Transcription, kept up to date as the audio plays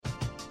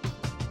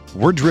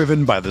We're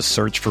driven by the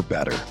search for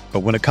better. But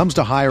when it comes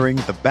to hiring,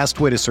 the best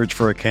way to search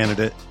for a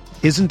candidate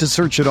isn't to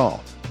search at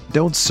all.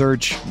 Don't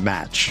search,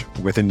 match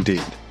with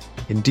Indeed.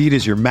 Indeed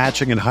is your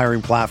matching and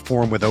hiring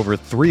platform with over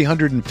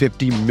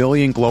 350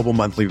 million global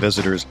monthly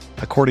visitors,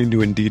 according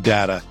to Indeed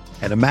data,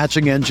 and a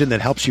matching engine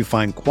that helps you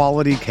find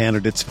quality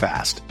candidates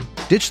fast.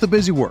 Ditch the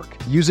busy work.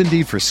 Use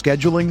Indeed for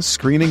scheduling,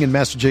 screening, and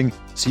messaging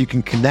so you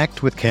can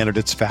connect with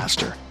candidates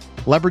faster.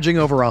 Leveraging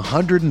over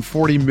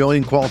 140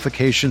 million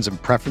qualifications and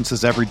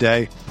preferences every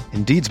day,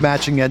 Indeed's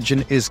matching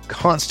engine is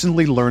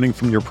constantly learning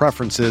from your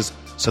preferences,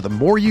 so the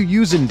more you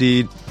use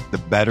Indeed, the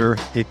better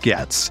it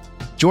gets.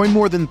 Join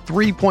more than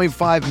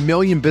 3.5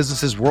 million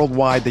businesses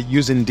worldwide that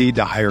use Indeed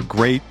to hire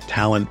great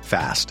talent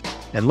fast.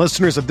 And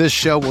listeners of this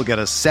show will get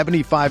a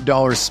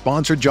 $75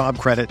 sponsored job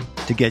credit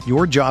to get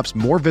your jobs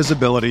more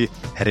visibility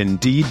at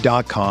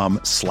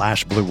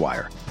Indeed.com/Blue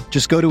Wire.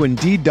 Just go to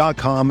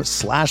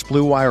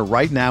Indeed.com/Blue Wire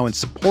right now and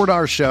support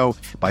our show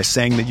by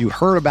saying that you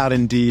heard about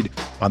Indeed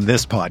on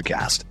this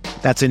podcast.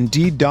 That's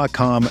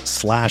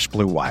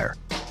Indeed.com/Blue Wire.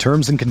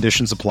 Terms and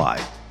conditions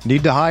apply.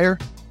 Need to hire?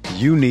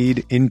 You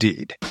need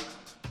Indeed.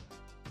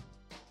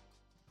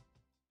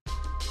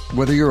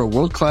 Whether you're a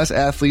world-class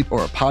athlete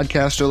or a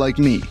podcaster like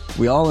me,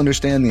 we all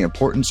understand the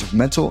importance of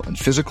mental and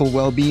physical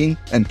well-being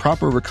and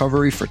proper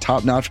recovery for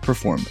top-notch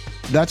performance.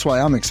 That's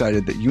why I'm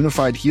excited that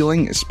Unified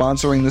Healing is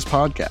sponsoring this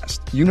podcast.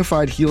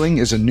 Unified Healing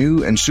is a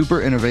new and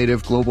super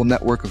innovative global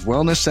network of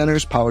wellness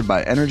centers powered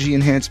by Energy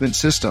Enhancement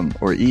System,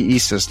 or EE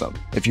System.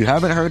 If you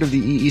haven't heard of the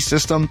EE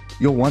System,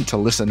 you'll want to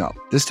listen up.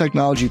 This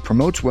technology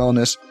promotes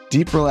wellness,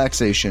 deep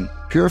relaxation,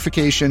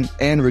 purification,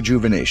 and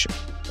rejuvenation.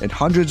 In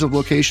hundreds of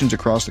locations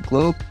across the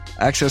globe,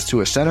 access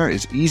to a center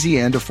is easy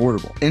and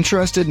affordable.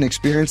 Interested in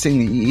experiencing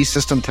the EE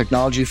System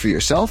technology for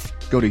yourself?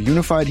 Go to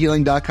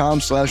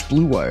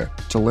unifiedhealing.com/Blue Wire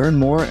to learn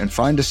more and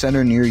find a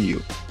center near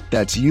you.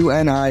 That's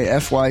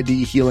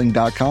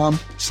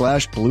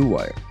UNIFYDhealing.com/Blue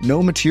Wire.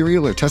 No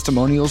material or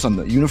testimonials on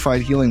the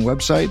Unified Healing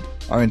website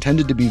are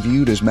intended to be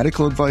viewed as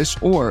medical advice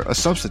or a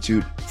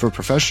substitute for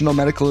professional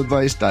medical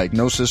advice,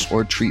 diagnosis,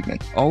 or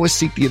treatment. Always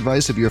seek the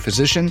advice of your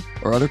physician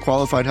or other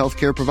qualified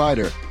healthcare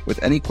provider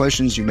with any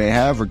questions you may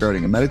have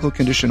regarding a medical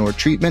condition or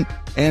treatment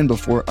and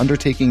before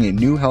undertaking a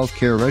new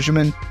healthcare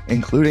regimen,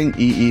 including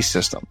EE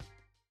System.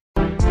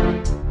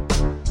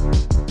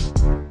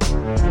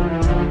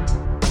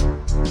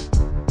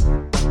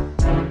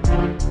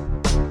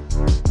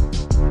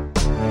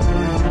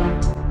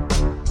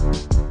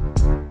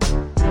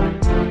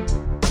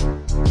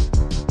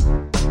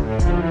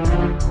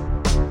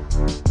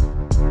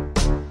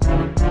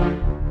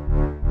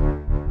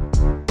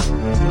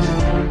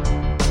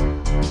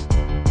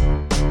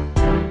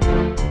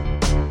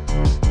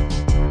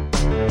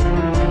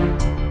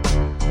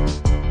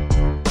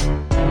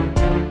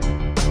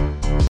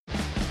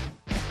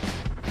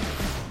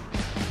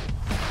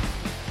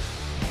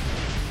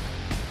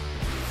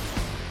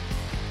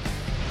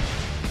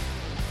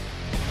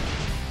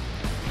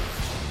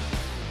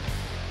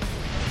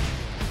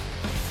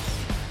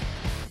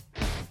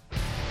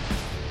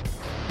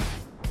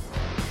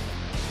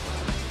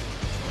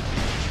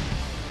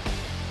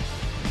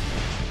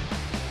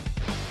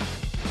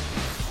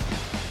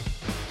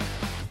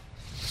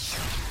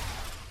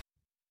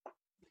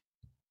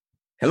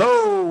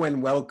 Hello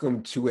and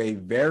welcome to a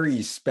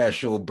very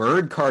special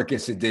bird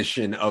carcass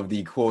edition of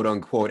the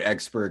quote-unquote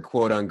expert,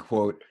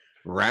 quote-unquote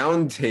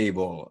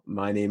roundtable.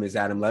 My name is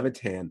Adam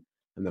Levitan.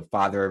 I'm the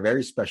father of a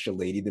very special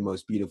lady, the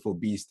most beautiful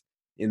beast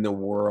in the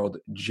world,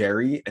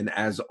 Jerry. And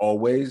as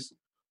always,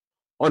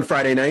 on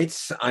Friday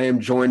nights, I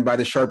am joined by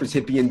the sharpest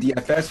hippie in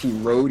DFS. He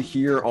rode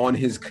here on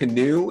his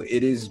canoe.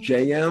 It is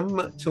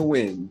JM to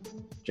win.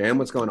 JM,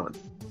 what's going on?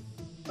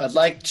 I'd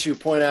like to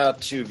point out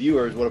to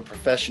viewers what a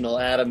professional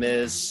Adam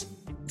is.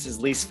 It's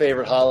his least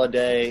favorite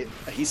holiday.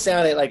 He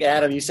sounded like,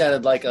 Adam, you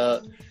sounded like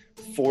a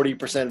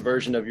 40%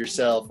 version of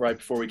yourself right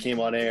before we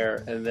came on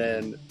air. And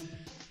then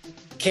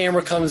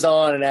camera comes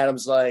on and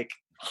Adam's like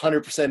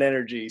 100%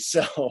 energy.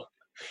 So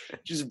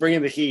just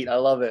bringing the heat. I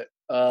love it.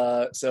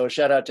 So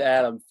shout out to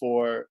Adam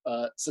for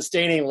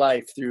sustaining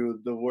life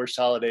through the worst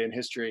holiday in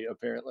history,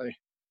 apparently.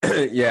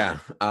 Yeah,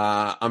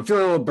 I'm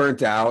feeling a little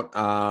burnt out,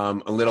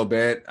 a little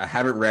bit. I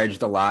haven't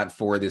regged a lot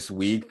for this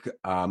week,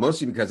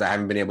 mostly because I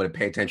haven't been able to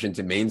pay attention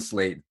to main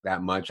slate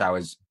that much. I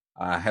was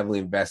heavily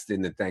invested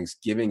in the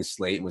Thanksgiving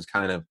slate and was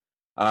kind of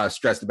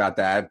stressed about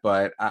that.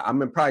 But I'm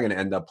probably going to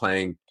end up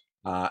playing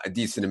a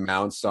decent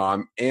amount. So I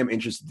am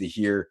interested to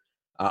hear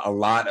a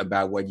lot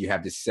about what you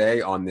have to say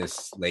on this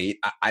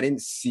slate. I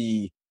didn't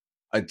see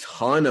a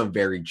ton of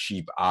very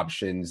cheap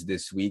options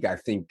this week. I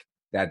think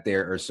that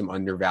there are some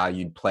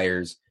undervalued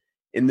players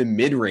in the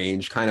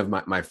mid-range. Kind of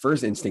my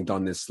first instinct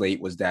on this slate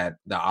was that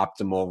the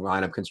optimal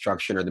lineup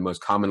construction, or the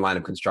most common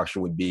lineup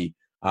construction, would be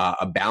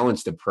a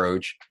balanced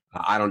approach.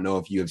 I don't know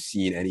if you have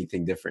seen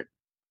anything different.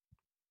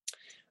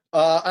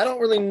 I don't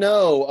really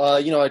know.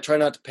 I try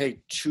not to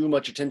pay too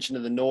much attention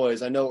to the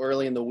noise. I know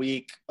early in the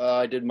week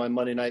I did my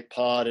Monday night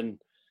pod, and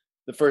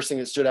the first thing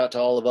that stood out to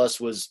all of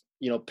us was,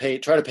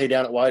 try to pay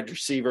down at wide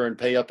receiver and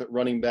pay up at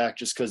running back,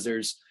 just because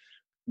there's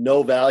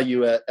no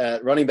value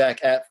at running back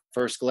at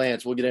first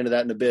glance. We'll get into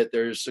that in a bit.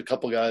 There's a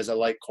couple guys I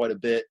like quite a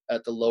bit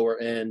at the lower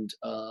end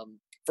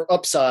for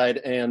upside,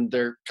 and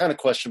they're kind of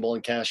questionable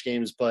in cash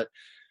games, but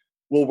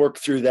we'll work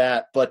through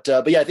that. But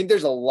yeah, I think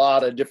there's a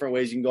lot of different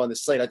ways you can go on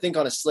this slate. I think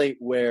on a slate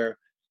where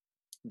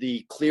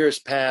the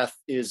clearest path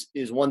is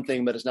one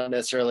thing, but it's not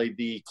necessarily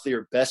the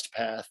clear best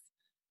path.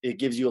 It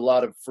gives you a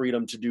lot of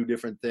freedom to do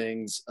different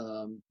things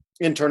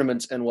in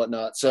tournaments and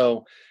whatnot.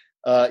 So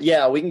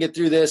yeah, we can get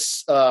through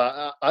this.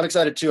 I'm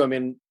excited too. I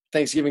mean,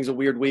 Thanksgiving's a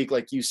weird week,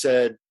 like you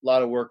said, a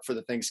lot of work for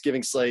the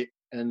Thanksgiving slate,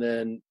 and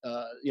then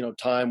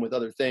time with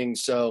other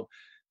things. So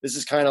this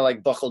is kind of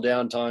like buckle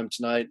down time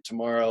tonight,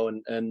 tomorrow,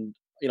 and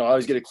I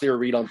always get a clear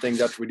read on things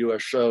after we do our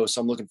show.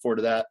 So I'm looking forward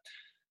to that.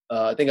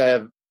 I think I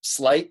have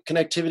slight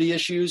connectivity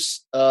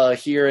issues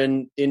here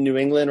in New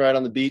England, right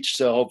on the beach.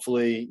 So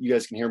hopefully you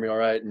guys can hear me all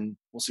right, and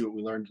we'll see what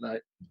we learned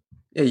tonight.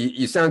 Yeah,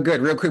 you sound good.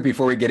 Real quick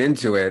before we get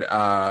into it,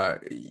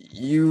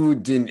 you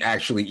didn't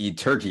actually eat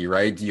turkey,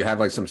 right? Do you have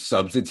like some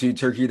substitute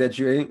turkey that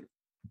you ate?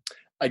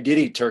 I did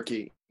eat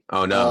turkey.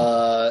 Oh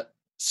no!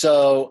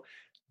 So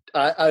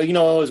I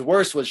what was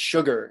worse was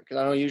sugar, because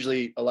I don't usually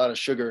eat a lot of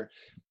sugar.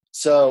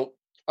 So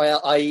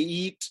I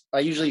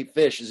usually eat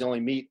fish is the only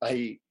meat I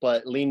eat,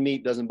 but lean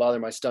meat doesn't bother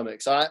my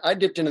stomach. So I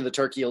dipped into the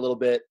turkey a little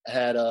bit,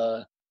 had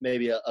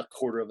maybe a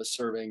quarter of a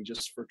serving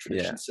just for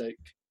tradition's sake.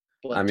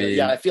 But I mean,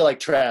 I feel like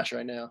trash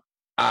right now.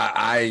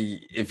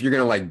 If you're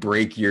gonna like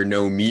break your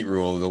no meat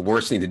rule, the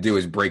worst thing to do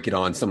is break it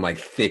on some like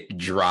thick,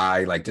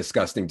 dry, like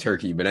disgusting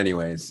turkey. But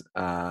anyways,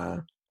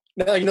 no,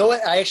 you know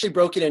what? I actually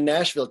broke it in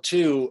Nashville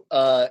too,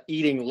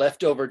 eating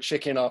leftover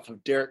chicken off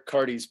of Derek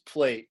Carty's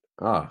plate.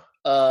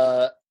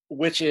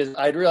 Which is,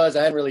 I'd realized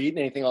I hadn't really eaten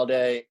anything all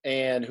day.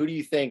 And who do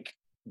you think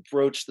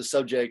broached the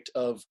subject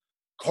of,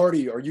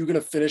 Carty, are you gonna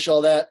finish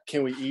all that?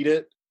 Can we eat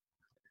it?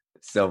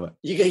 Silva.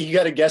 You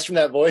got a guess from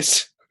that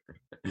voice?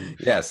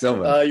 Yeah,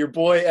 Silva. Your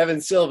boy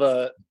Evan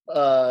Silva.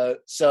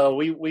 So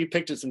we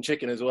picked at some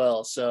chicken as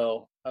well.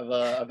 So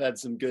I've had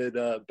some good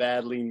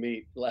bad lean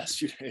meat the last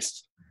few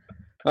days.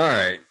 All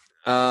right.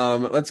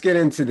 Let's get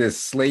into this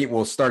slate.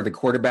 We'll start the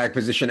quarterback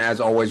position.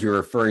 As always, we're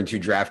referring to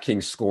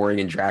DraftKings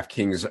scoring and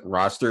DraftKings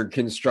roster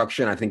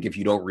construction. I think if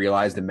you don't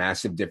realize the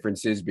massive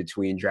differences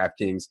between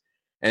DraftKings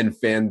and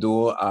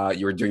FanDuel,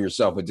 you're doing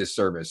yourself a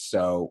disservice.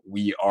 So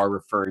we are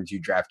referring to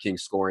DraftKings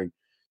scoring,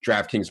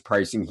 DraftKings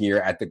pricing here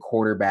at the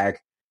quarterback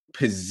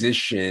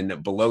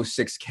position below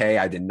 6K.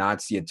 I did not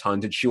see a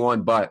ton to chew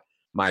on, but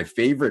my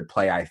favorite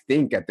play, I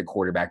think, at the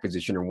quarterback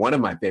position, or one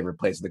of my favorite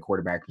plays at the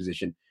quarterback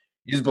position,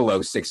 is below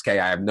 6K.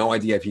 I have no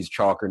idea if he's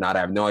chalk or not. I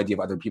have no idea if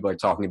other people are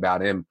talking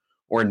about him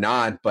or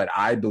not, but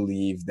I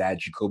believe that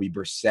Jacoby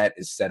Brissett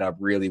is set up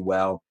really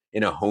well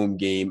in a home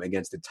game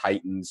against the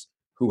Titans,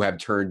 who have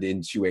turned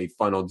into a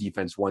funnel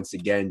defense once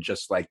again,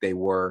 just like they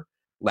were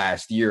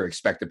last year.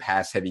 Expect a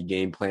pass-heavy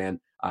game plan.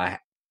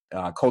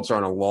 Colts are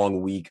on a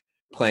long week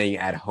playing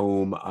at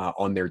home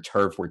on their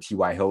turf, where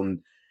T.Y.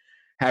 Hilton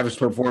has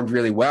performed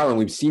really well. And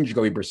we've seen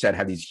Jacoby Brissett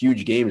have these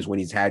huge games when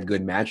he's had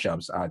good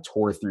matchups.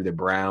 Tore through the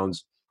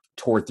Browns,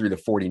 tore through the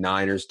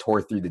 49ers,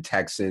 tore through the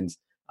Texans.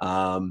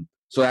 So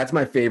that's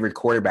my favorite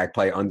quarterback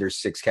play under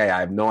 6K.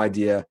 I have no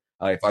idea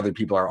if other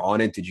people are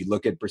on it. Did you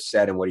look at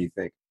Brissett, and what do you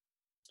think?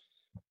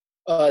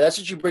 That's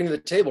what you bring to the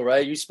table,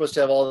 right? You're supposed to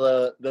have all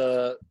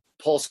the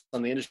pulse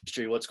on the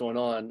industry, what's going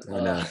on. I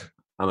know.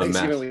 I'm a mess.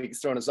 Thanksgiving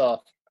week's throwing us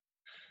off.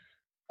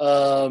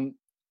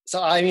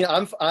 So I mean,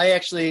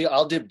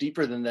 I'll dip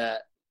deeper than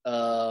that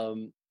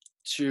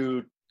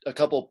to a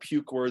couple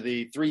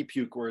three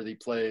puke-worthy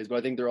plays, but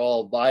I think they're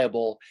all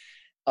viable.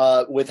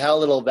 With how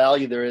little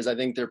value there is, I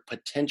think they're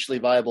potentially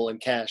viable in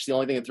cash. The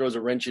only thing that throws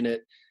a wrench in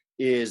it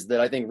is that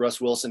I think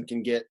Russ Wilson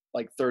can get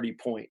like 30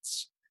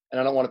 points,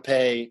 and I don't want to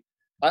pay.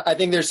 I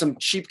think there's some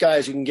cheap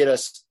guys who can get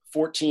us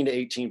 14 to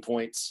 18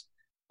 points,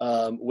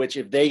 which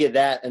if they get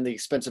that and the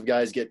expensive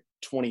guys get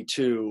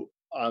 22,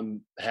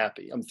 I'm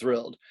happy. I'm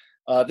thrilled.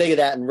 If they get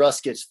that and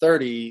Russ gets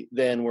 30,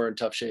 then we're in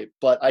tough shape.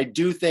 But I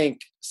do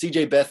think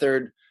CJ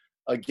Beathard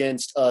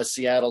against a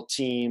Seattle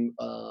team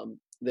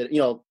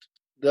that,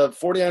 the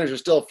 49ers are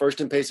still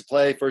first in pace of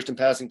play, first in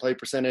passing play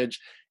percentage.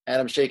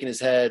 Adam's shaking his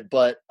head.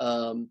 But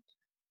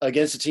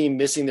against a team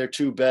missing their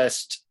two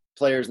best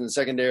players in the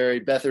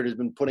secondary, Beathard has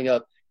been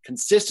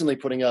consistently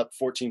putting up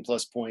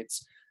 14-plus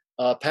points.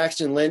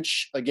 Paxton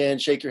Lynch, again,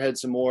 shake your head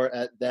some more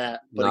at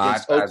that. But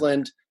against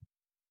Oakland –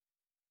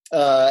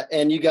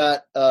 and you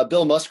got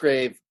Bill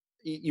Musgrave.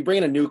 You bring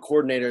in a new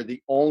coordinator,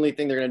 the only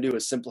thing they're going to do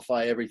is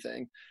simplify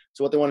everything.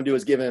 So what they want to do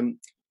is give him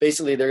 –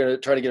 basically they're going to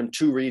try to get him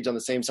two reads on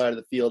the same side of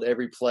the field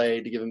every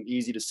play to give him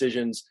easy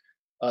decisions,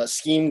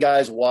 scheme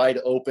guys wide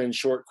open,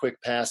 short,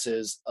 quick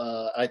passes.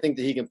 I think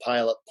that he can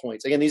pile up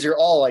points. Again, these are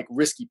all like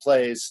risky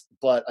plays,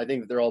 but I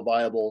think that they're all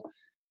viable.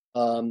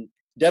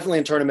 Definitely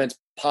in tournaments,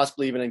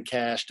 possibly even in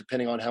cash,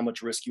 depending on how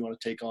much risk you want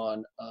to take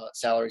on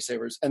salary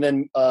savers. And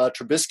then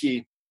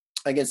Trubisky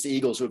against the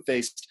Eagles, who have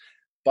faced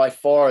by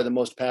far the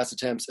most pass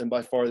attempts and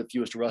by far the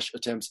fewest rush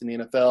attempts in the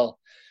NFL.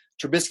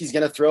 Trubisky's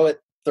going to throw it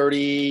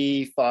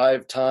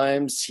 35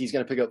 times. He's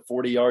going to pick up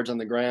 40 yards on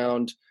the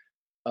ground.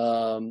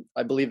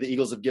 I believe the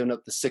Eagles have given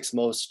up the 6th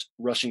most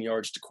rushing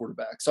yards to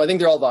quarterbacks. So I think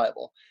they're all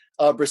viable.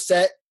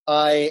 Brissett,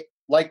 I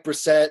like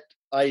Brissett.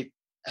 I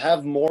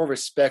have more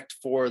respect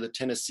for the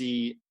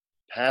Tennessee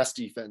pass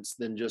defense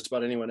than just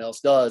about anyone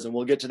else does. And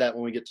we'll get to that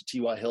when we get to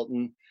T.Y.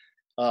 Hilton.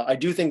 I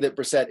do think that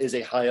Brissett is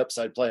a high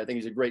upside play. I think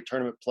he's a great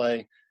tournament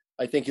play.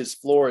 I think his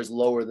floor is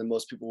lower than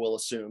most people will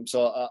assume.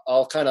 So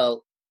I'll kind of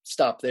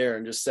stop there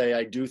and just say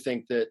I do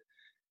think that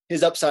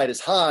his upside is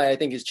high. I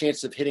think his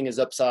chances of hitting his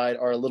upside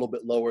are a little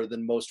bit lower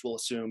than most will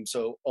assume.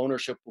 So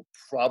ownership will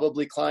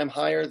probably climb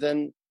higher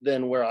than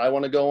where I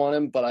want to go on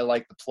him, but I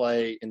like the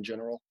play in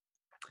general.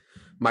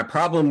 My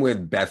problem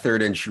with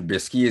Beathard and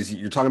Trubisky is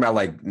you're talking about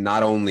like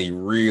not only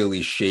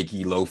really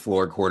shaky low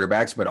floor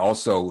quarterbacks, but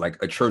also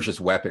like atrocious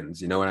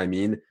weapons. You know what I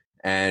mean?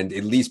 And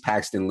at least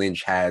Paxton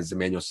Lynch has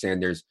Emmanuel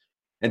Sanders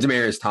and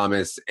Demaryius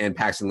Thomas, and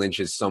Paxton Lynch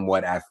is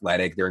somewhat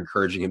athletic. They're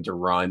encouraging him to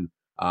run.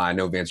 I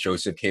know Vance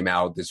Joseph came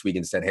out this week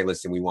and said, hey,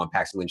 listen, we want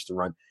Paxton Lynch to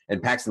run.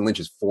 And Paxton Lynch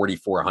is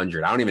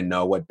 4,400. I don't even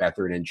know what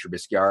Beathard and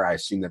Trubisky are. I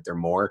assume that they're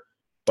more.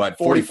 But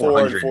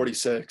 4,400.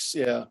 46,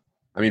 yeah.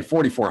 I mean,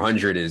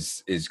 4,400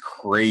 is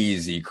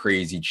crazy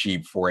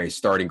cheap for a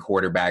starting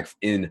quarterback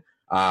in,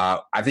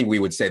 I think we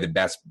would say the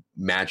best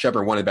matchup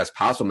or one of the best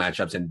possible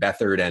matchups. And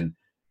Beathard and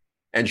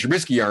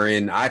Trubisky are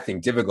in, I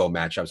think, difficult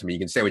matchups. I mean, you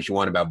can say what you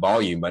want about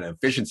volume, but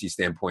efficiency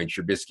standpoint,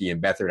 Trubisky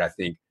and Beathard, I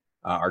think,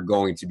 are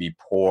going to be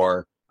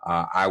poor.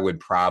 I would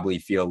probably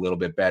feel a little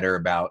bit better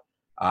about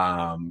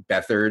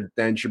Beathard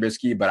than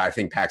Trubisky, but I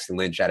think Paxton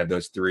Lynch out of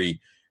those three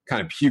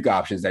kind of puke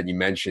options that you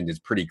mentioned is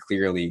pretty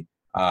clearly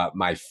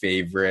my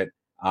favorite.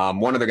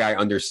 One other guy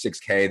under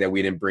 6K that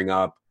we didn't bring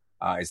up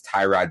is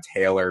Tyrod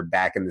Taylor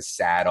back in the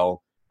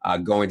saddle,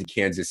 going to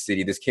Kansas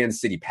City. This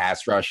Kansas City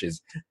pass rush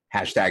is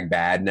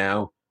 #bad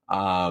now.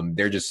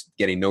 They're just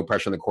getting no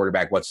pressure on the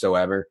quarterback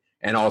whatsoever.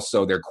 And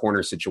also their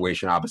corner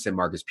situation opposite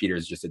Marcus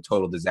Peters is just a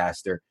total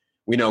disaster.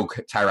 We know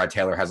Tyrod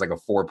Taylor has like a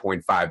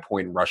 4.5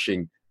 point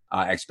rushing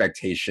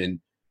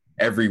expectation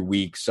every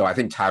week. So I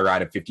think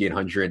Tyrod at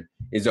 5,800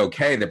 is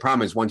okay. The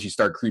problem is once you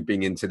start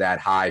creeping into that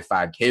high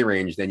 5K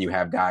range, then you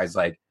have guys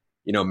like,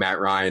 you know, Matt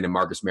Ryan and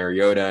Marcus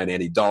Mariota and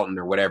Andy Dalton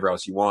or whatever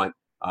else you want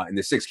in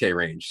the 6K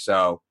range.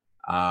 So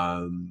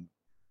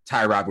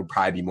Tyrod would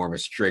probably be more of a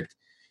strict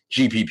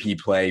GPP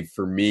play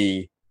for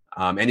me.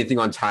 Anything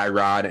on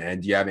Tyrod,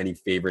 and do you have any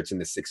favorites in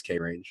the 6K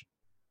range?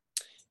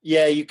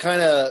 Yeah, you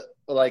kind of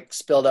like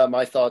spelled out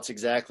my thoughts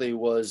exactly.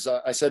 Was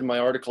I said in my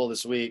article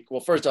this week,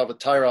 well, first off with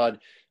Tyrod,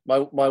 my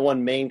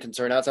one main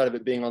concern outside of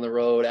it being on the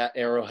road at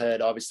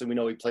Arrowhead, obviously we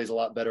know he plays a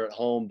lot better at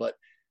home, but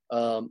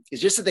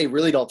it's just that they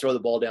really don't throw the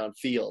ball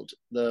downfield.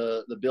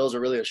 The Bills are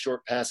really a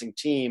short passing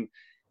team.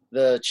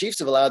 The Chiefs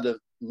have allowed the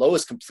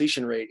lowest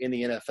completion rate in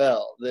the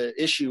NFL. The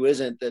issue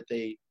isn't that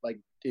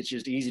it's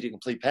just easy to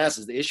complete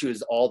passes. The issue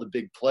is all the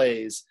big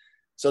plays.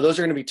 So those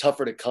are going to be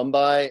tougher to come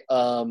by.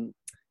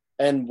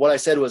 And what I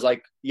said was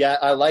like, yeah,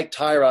 I like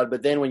Tyrod,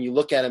 but then when you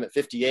look at him at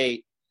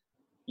 58,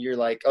 you're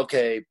like,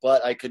 okay,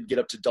 but I could get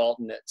up to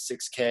Dalton at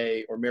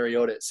 6K or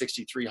Mariota at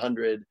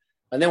 6,300.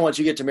 And then once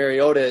you get to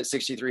Mariota at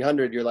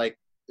 6,300, you're like,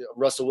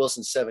 Russell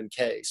Wilson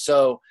 7K.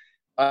 So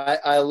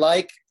I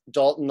like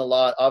Dalton a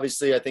lot.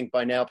 Obviously, I think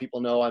by now people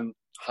know I'm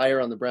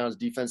higher on the Browns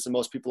defense than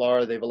most people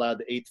are. They've allowed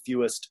the 8th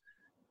fewest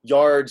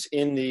yards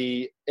in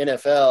the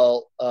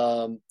NFL.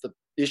 The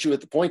issue with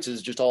the points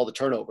is just all the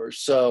turnovers.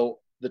 So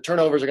the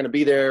turnovers are going to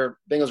be there.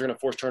 Bengals are going to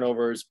force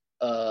turnovers.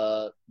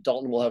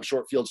 Dalton will have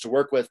short fields to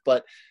work with,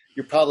 but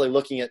you're probably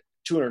looking at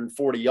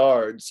 240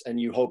 yards, and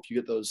you hope you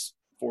get those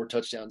 4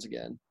 touchdowns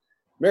again.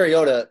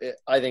 Mariota,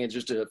 I think, is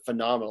just a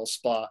phenomenal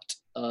spot.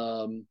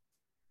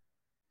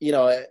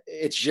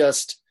 It's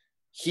just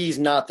he's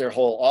not their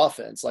whole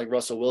offense like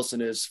Russell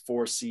Wilson is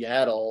for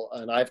Seattle,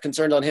 and I have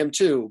concerns on him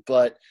too.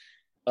 But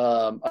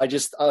I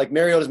like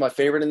Mariota is my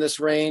favorite in this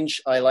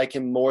range. I like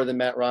him more than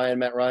Matt Ryan.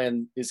 Matt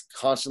Ryan is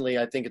constantly,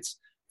 I think it's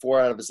 4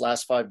 out of his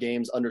last 5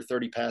 games under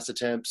 30 pass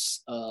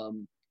attempts.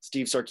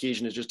 Steve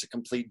Sarkisian is just a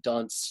complete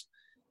dunce.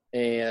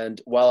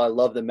 And while I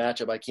love the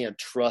matchup, I can't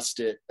trust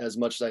it as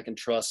much as I can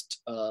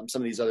trust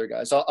some of these other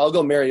guys. So I'll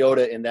go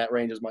Mariota in that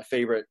range as my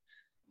favorite.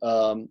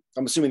 I'm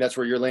assuming that's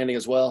where you're landing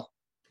as well.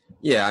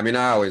 Yeah, I mean,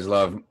 I always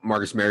love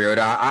Marcus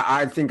Mariota.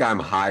 I think I'm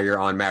higher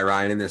on Matt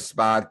Ryan in this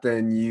spot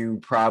than you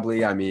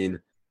probably. I mean,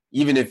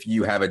 even if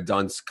you have a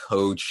dunce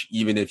coach,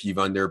 even if you've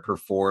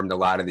underperformed a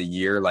lot of the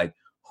year, like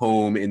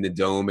home in the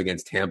Dome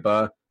against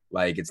Tampa,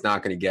 like it's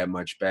not going to get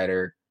much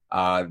better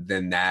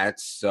than that.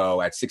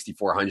 So at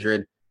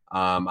 6,400,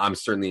 I'm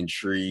certainly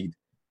intrigued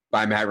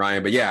by Matt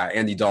Ryan. But yeah,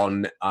 Andy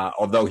Dalton,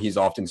 although he's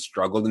often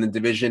struggled in the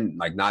division,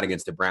 like not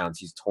against the Browns,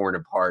 he's torn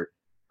apart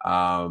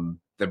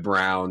the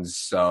Browns.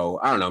 So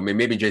I don't know,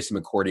 maybe Jason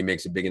McCourty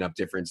makes a big enough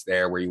difference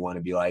there where you want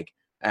to be like,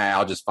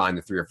 I'll just find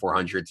the 300 or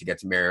 400 to get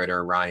to Mariota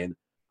or Ryan.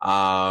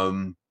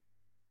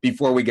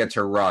 Before we get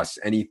to Russ,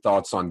 any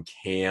thoughts on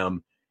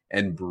Cam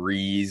and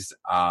Breeze,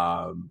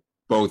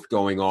 both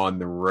going on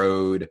the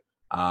road?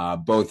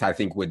 Both, I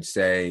think, would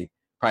say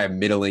probably have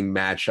middling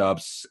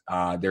matchups.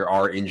 There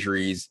are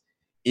injuries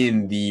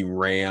in the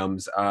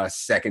Rams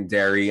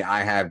secondary.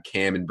 I have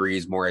Cam and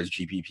Breeze more as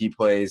GPP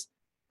plays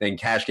than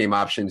cash game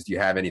options. Do you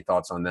have any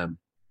thoughts on them?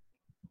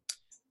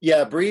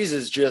 Yeah, Breeze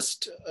is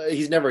just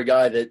he's never a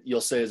guy that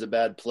you'll say is a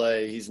bad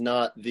play. He's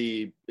not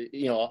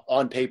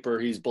on paper,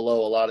 he's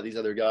below a lot of these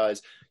other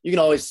guys. You can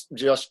always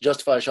just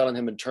justify a shot on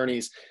him in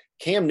tourneys.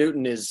 Cam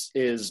Newton is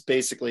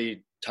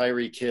basically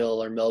Tyreek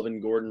Hill or Melvin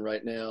Gordon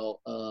right now.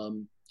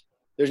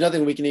 There's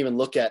nothing we can even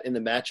look at in the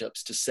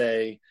matchups to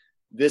say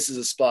this is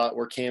a spot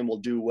where Cam will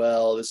do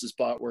well, this is a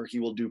spot where he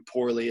will do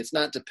poorly. It's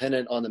not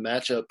dependent on the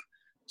matchup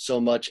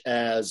so much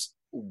as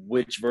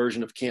which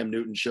version of Cam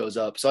Newton shows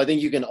up. So I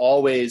think you can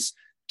always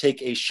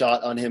take a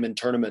shot on him in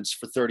tournaments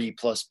for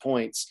 30-plus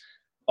points.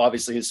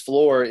 Obviously, his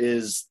floor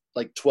is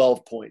like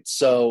 12 points.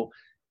 So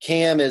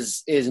Cam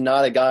is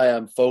not a guy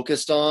I'm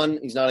focused on.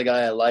 He's not a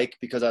guy I like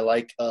because I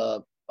like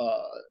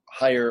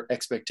higher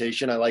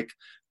expectation. I like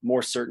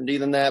more certainty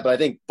than that. But I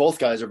think both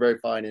guys are very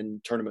fine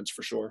in tournaments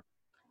for sure.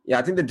 Yeah,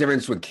 I think the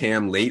difference with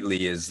Cam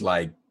lately is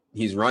like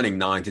he's running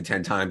 9 to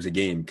 10 times a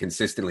game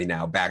consistently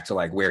now, back to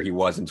like where he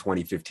was in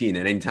 2015.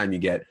 And anytime you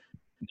get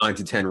 9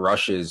 to 10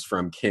 rushes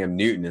from Cam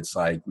Newton, it's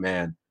like,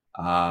 man,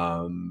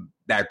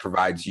 that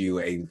provides you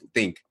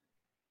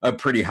a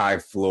pretty high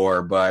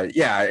floor. But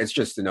yeah, it's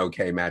just an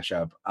okay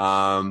matchup.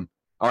 All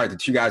right, the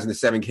two guys in the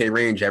 7K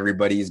range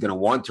everybody is going to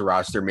want to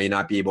roster, may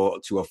not be able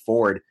to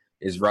afford,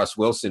 is Russ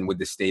Wilson with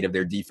the state of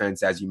their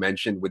defense, as you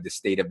mentioned, with the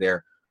state of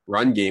their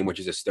run game, which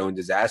is a stone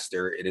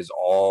disaster. It is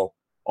all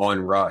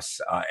on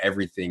Russ.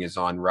 Everything is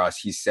on Russ.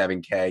 He's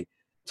 7K.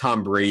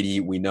 Tom Brady,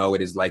 we know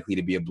it is likely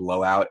to be a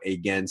blowout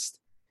against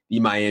the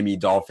Miami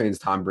Dolphins.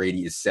 Tom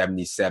Brady is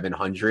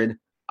 7,700.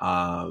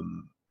 I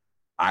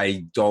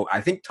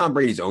think Tom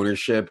Brady's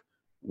ownership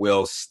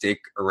will stick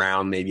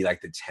around maybe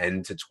like the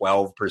 10 to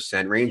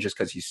 12% range just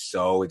because he's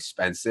so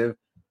expensive.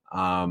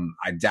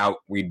 I doubt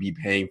we'd be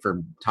paying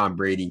for Tom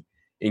Brady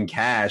in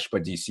cash,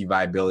 but do you see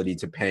viability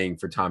to paying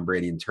for Tom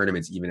Brady in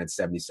tournaments even at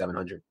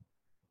 7,700?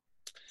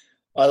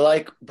 I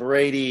like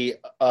Brady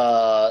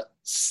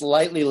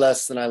slightly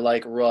less than I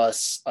like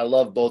Russ. I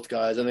love both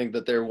guys. I think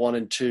that they're 1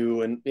 and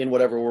 2, and in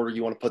whatever order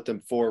you want to put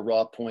them for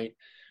raw point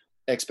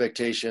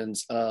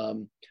expectations.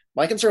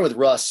 My concern with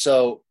Russ,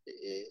 so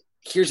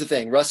here's the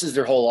thing. Russ is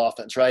their whole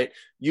offense, right?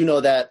 You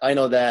know that. I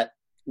know that.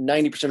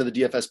 90% of the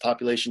DFS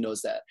population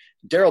knows that.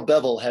 Darrell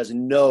Bevell has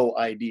no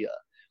idea.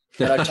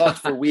 And I talked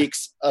for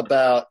weeks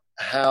about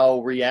how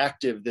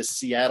reactive this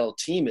Seattle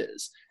team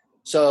is.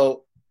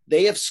 So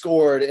they have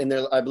scored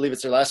I believe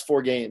it's their last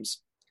 4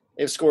 games.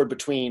 They've scored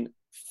between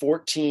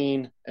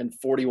 14 and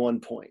 41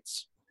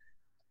 points.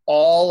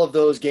 All of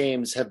those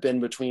games have been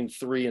between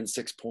 3 and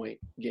 6 point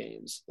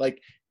games.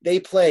 Like they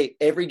play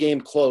every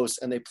game close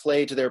and they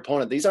play to their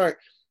opponent. These aren't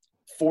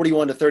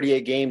 41 to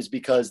 38 games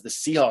because the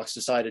Seahawks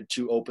decided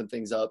to open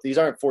things up. These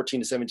aren't 14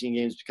 to 17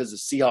 games because the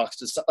Seahawks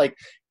the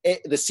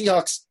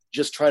Seahawks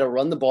just try to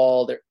run the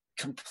ball. They're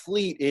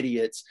complete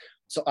idiots.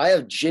 So I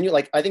have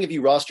I think if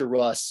you roster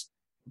Russ,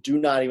 do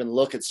not even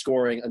look at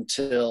scoring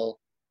until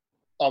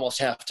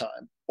almost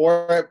halftime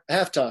or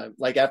halftime,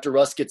 like after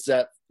Russ gets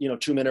that,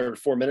 2-minute or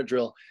 4-minute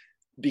drill,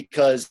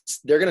 because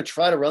they're going to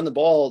try to run the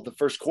ball the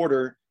first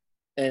quarter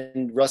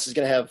and Russ is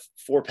going to have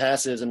 4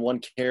 passes and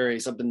 1 carry,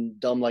 something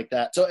dumb like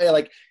that. So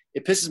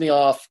it pisses me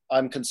off.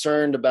 I'm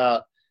concerned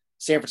about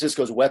San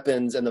Francisco's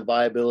weapons and the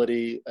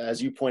viability,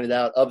 as you pointed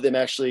out, of them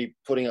actually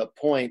putting up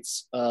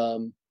points.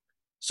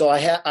 So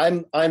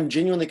I'm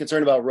genuinely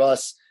concerned about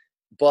Russ,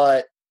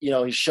 but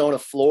he's shown a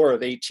floor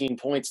of 18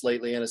 points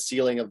lately and a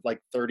ceiling of like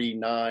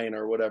 39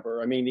 or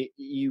whatever. I mean,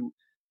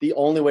 the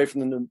only way for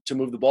them to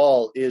move the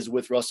ball is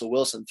with Russell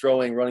Wilson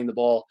throwing, running the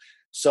ball.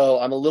 So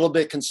I'm a little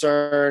bit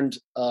concerned.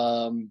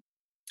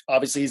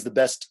 Obviously he's the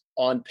best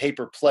on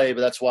paper play,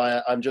 but that's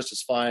why I'm just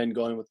as fine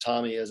going with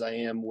Tommy as I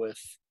am with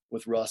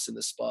Russ in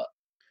this spot.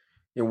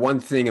 And one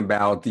thing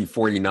about the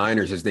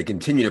 49ers is they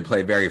continue to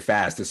play very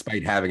fast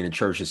despite having an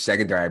atrocious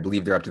secondary. I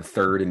believe they're up to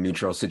 3rd in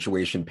neutral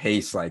situation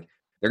pace. Like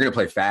they're going to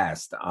play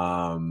fast,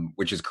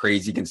 which is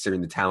crazy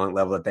considering the talent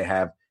level that they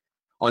have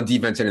on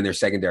defense and in their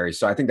secondary.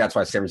 So I think that's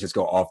why San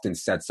Francisco often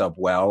sets up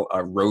well.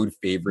 Road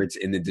favorites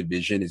in the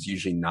division is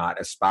usually not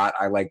a spot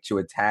I like to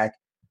attack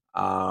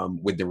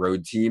with the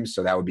road team.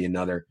 So that would be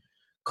another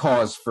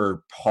cause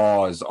for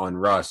pause on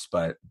Russ.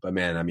 But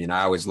man, I mean,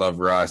 I always love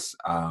Russ.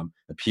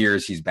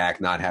 Appears he's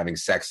back not having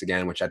sex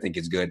again, which I think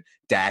is good.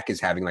 Dak is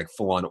having like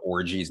full-on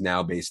orgies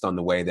now based on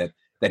the way that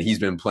he's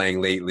been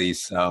playing lately.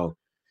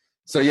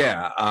 So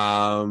yeah,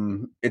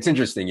 it's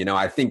interesting.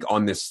 I think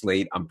on this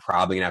slate, I'm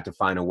probably going to have to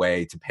find a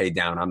way to pay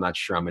down. I'm not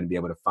sure I'm going to be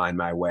able to find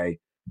my way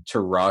to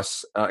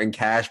Russ in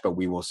cash, but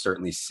we will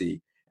certainly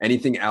see.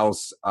 Anything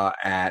else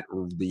at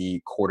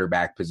the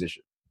quarterback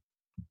position?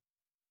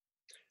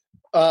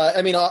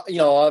 I mean,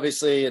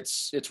 obviously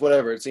it's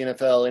whatever. It's the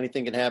NFL.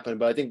 Anything can happen.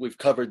 But I think we've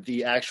covered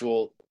the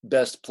actual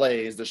best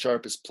plays, the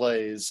sharpest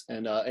plays,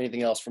 and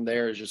anything else from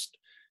there is just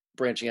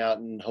branching out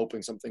and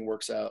hoping something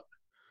works out.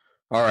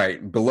 All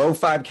right. Below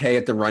 5K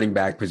at the running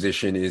back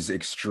position is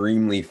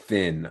extremely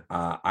thin.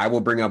 I will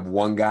bring up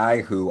one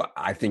guy who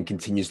I think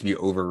continues to be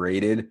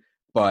overrated,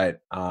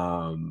 But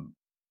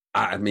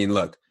I mean,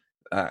 look,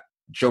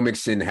 Joe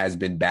Mixon has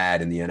been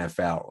bad in the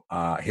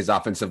NFL. His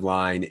offensive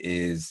line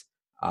is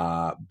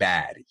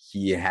bad.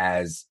 He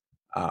has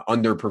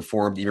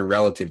underperformed even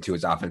relative to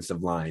his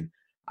offensive line,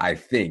 I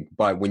think.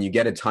 But when you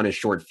get a ton of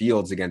short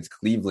fields against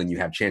Cleveland, you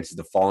have chances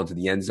to fall into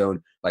the end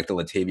zone, like the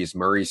Latavius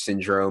Murray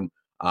syndrome.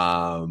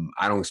 I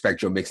don't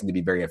expect Joe Mixon to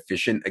be very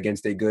efficient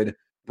against a good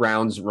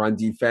Browns run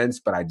defense,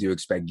 but I do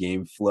expect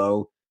game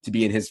flow to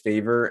be in his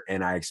favor,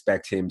 and I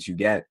expect him to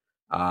get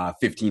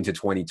 15 to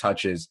 20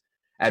 touches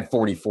at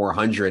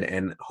 4,400.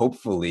 And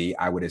hopefully,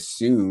 I would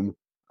assume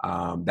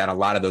that a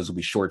lot of those will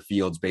be short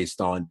fields based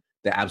on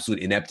the absolute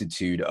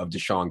ineptitude of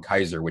DeShone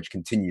Kizer, which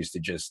continues to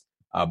just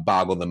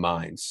boggle the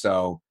mind.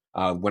 So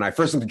when I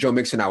first looked at Joe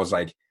Mixon, I was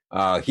like,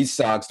 he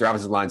sucks, their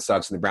offensive line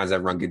sucks, and the Browns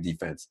have run good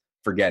defense.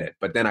 Forget it.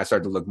 But then I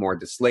started to look more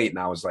at the slate, and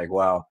I was like,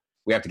 well,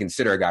 we have to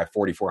consider a guy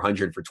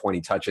 4,400 for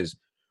 20 touches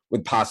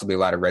with possibly a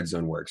lot of red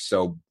zone work.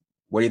 So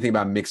what do you think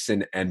about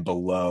Mixon and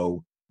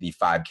below the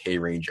 5K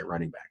range at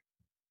running back?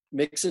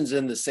 Mixon's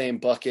in the same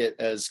bucket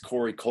as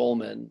Corey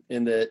Coleman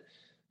in that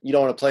you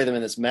don't want to play them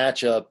in this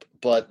matchup,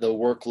 but the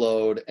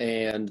workload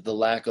and the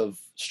lack of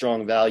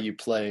strong value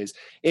plays,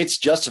 it's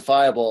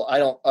justifiable.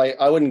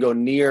 I wouldn't go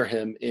near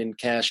him in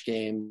cash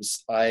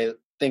games. I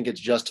think it's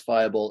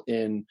justifiable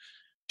in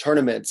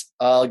tournaments.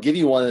 I'll give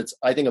you one that's,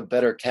 I think, a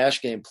better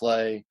cash game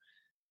play.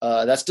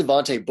 That's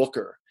Devontae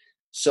Booker.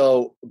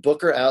 So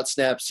Booker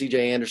outsnapped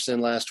CJ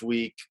Anderson last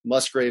week.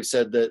 Musgrave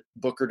said that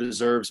Booker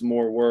deserves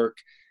more work.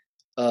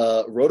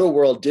 Roto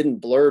World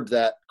didn't blurb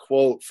that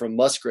quote from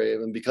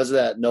Musgrave, and because of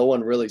that, no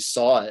one really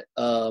saw it.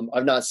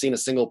 I've not seen a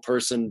single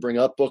person bring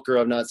up Booker.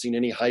 I've not seen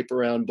any hype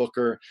around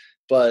Booker,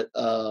 but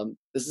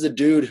this is a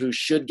dude who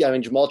should get, I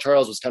mean, Jamal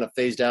Charles was kind of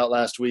phased out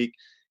last week.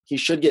 He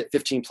should get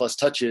 15 plus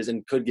touches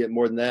and could get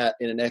more than that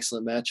in an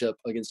excellent matchup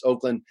against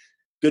Oakland.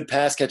 Good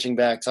pass catching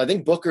back. So I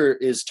think Booker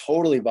is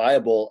totally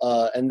viable.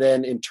 And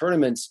then in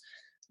tournaments,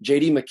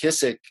 JD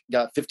McKissick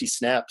got 50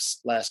 snaps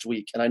last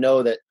week. And I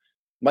know that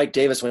Mike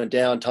Davis went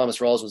down, Thomas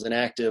Rawls was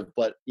inactive,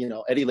 but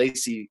Eddie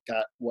Lacy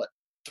got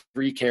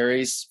 3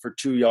 carries for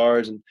 2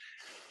 yards, and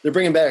they're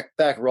bringing back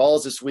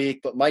Rawls this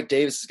week, but Mike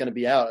Davis is going to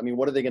be out. I mean,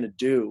 what are they going to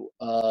do?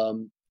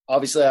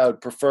 Obviously, I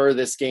would prefer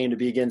this game to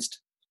be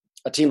against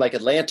a team like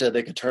Atlanta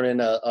that could turn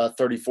in a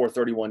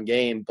 34-31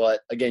 game.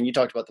 But again, you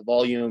talked about the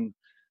volume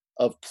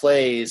of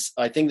plays.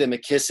 I think that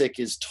McKissick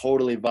is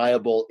totally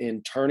viable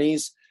in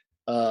tourneys.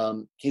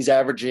 He's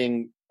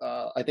averaging,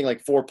 I think,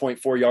 like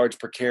 4.4 yards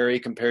per carry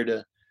compared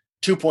to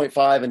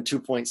 2.5 and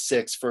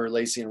 2.6 for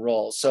Lacy and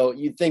Rawls. So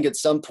you'd think at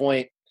some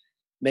point,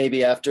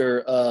 maybe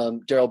after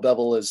Darrell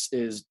Bevell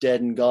is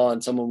dead and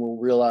gone, someone will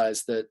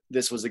realize that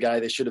this was the guy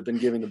they should have been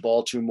giving the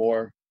ball to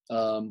more.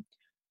 But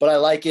I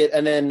like it.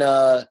 And then,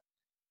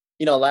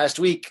 last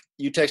week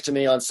you texted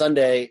me on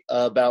Sunday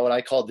about what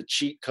I called the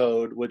cheat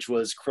code, which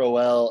was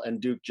Crowell and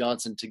Duke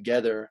Johnson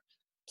together,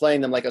 playing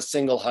them like a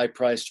single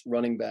high-priced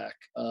running back.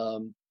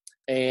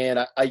 And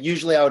I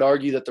would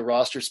argue that the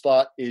roster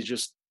spot is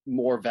just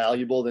more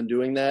valuable than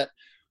doing that.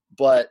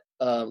 But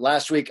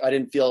last week I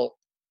didn't feel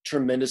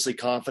tremendously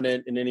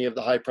confident in any of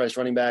the high-priced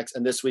running backs,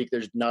 and this week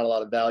there's not a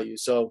lot of value.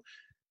 So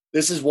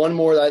this is one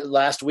more that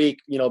last week,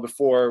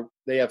 before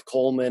they have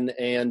Coleman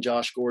and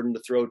Josh Gordon to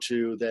throw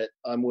to, that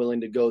I'm willing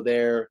to go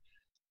there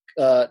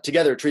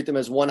together, treat them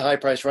as one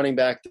high-priced running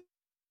back,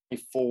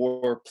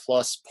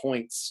 4+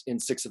 points in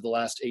 6 of the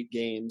last 8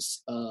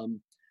 games.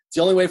 It's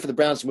the only way for the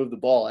Browns to move the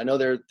ball. I know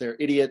they're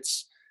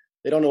idiots.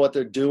 They don't know what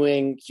they're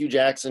doing. Hugh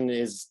Jackson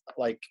is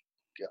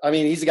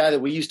he's a guy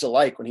that we used to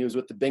like when he was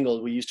with the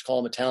Bengals. We used to call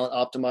him a talent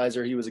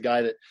optimizer. He was a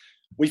guy that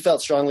we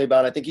felt strongly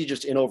about. I think he's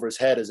just in over his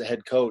head as a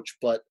head coach.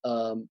 But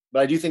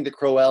I do think that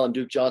Crowell and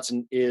Duke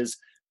Johnson is,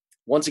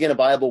 once again, a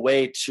viable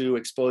way to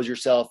expose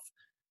yourself,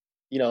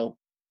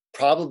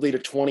 probably to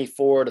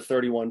 24 to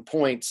 31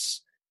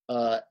 points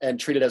and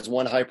treat it as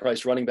one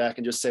high-priced running back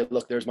and just say,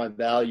 look, there's my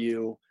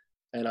value,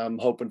 and I'm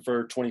hoping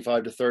for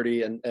 25 to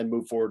 30 and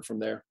move forward from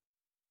there.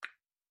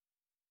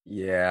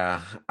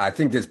 Yeah, I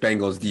think this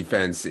Bengals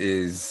defense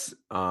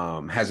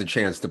has a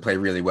chance to play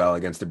really well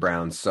against the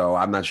Browns. So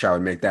I'm not sure I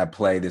would make that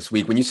play this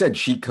week. When you said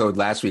cheat code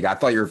last week, I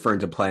thought you were referring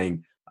to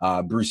playing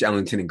Bruce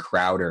Ellington and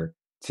Crowder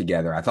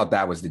together. I thought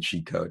that was the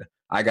cheat code.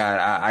 I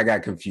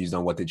got confused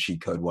on what the cheat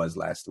code was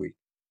last week.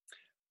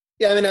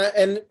 Yeah, I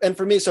mean, and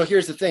for me, so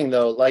here's the thing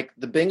though, like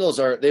the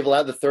Bengals they've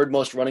allowed the 3rd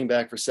most running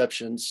back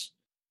receptions.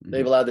 Mm-hmm.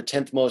 They've allowed the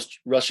 10th most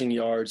rushing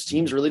yards.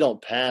 Teams really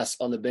don't pass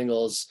on the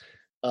Bengals.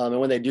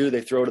 And when they do,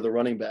 they throw to the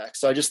running back.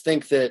 So I just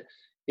think that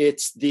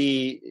it's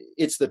the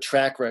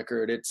track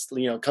record. It's,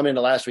 coming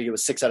into last week, it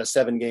was 6 out of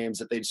 7 games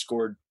that they'd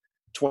scored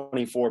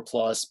 24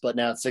 plus, but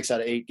now it's 6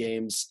 out of 8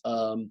 games.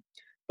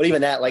 But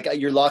even that, like,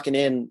 you're locking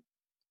in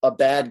a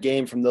bad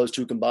game from those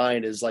two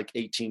combined is like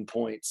 18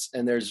 points.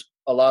 And there's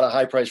a lot of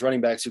high priced running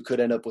backs who could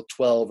end up with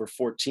 12 or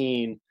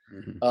 14.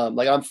 Mm-hmm.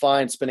 I'm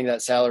fine spending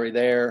that salary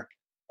there.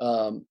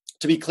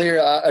 To be clear,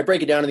 I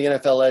break it down in the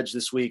NFL Edge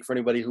this week for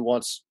anybody who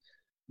wants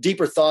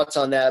deeper thoughts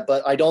on that,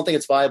 but I don't think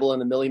it's viable in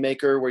the Millie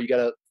Maker where you got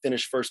to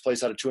finish first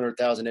place out of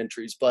 200,000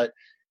 entries. But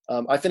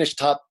I finished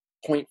top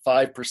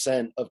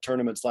 0.5% of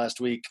tournaments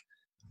last week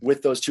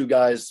with those two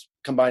guys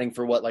combining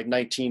for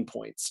 19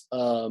 points.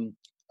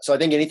 So I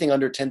think anything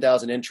under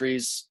 10,000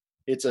 entries,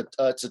 it's a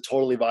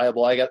totally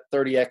viable. I got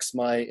 30x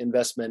my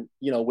investment,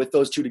 with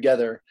those two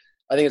together.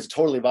 I think it's a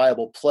totally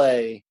viable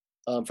play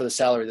for the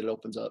salary that it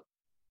opens up.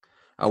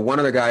 One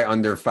other guy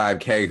under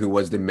 5K who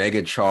was the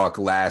mega chalk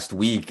last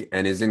week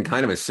and is in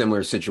kind of a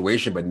similar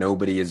situation, but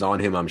nobody is on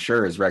him, I'm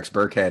sure, is Rex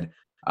Burkhead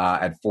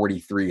at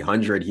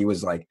 4,300. He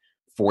was like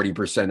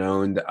 40%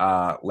 owned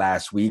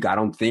last week. I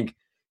don't think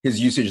his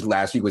usage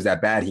last week was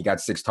that bad. He got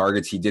 6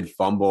 targets. He did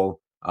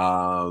fumble,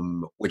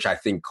 which I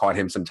think caught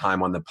him some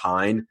time on the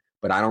pine,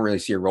 but I don't really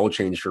see a role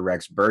change for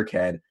Rex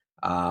Burkhead.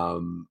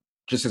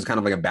 Just as kind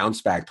of like a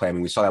bounce back play. I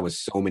mean, we saw that with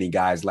so many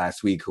guys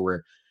last week who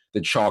were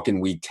the chalk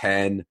in week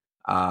 10.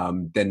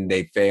 Then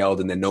they failed,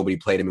 and then nobody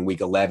played him in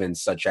week 11,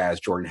 such as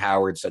Jordan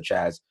Howard, such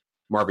as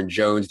Marvin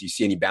Jones. Do you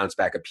see any bounce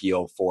back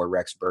appeal for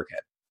Rex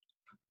Burkhead?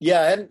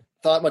 Yeah, I hadn't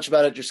thought much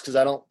about it just because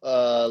I don't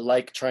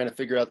like trying to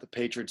figure out the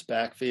Patriots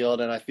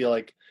backfield, and I feel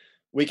like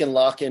we can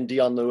lock in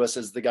Dion Lewis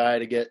as the guy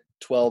to get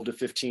 12 to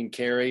 15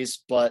 carries.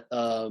 But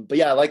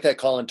yeah, I like that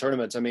call in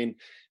tournaments. I mean,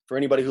 for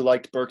anybody who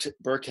liked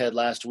Burkhead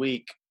last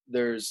week,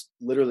 there's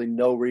literally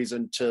no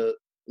reason to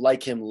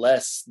like him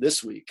less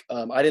this week.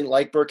 I didn't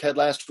like Burkhead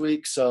last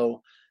week,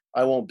 so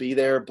I won't be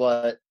there.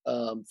 But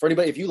for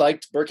anybody, if you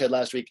liked Burkhead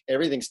last week,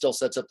 everything still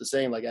sets up the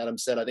same. Like Adam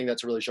said, I think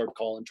that's a really sharp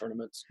call in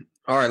tournaments.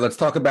 All right, let's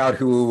talk about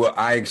who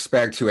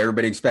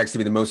everybody expects to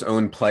be the most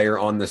owned player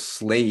on the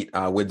slate,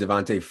 with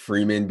Devonta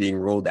Freeman being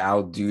ruled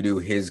out due to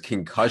his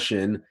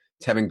concussion.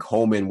 Tevin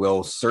Coleman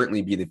will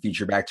certainly be the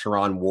feature back.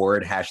 Teron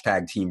Ward,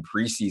 #team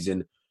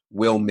preseason,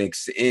 will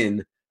mix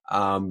in.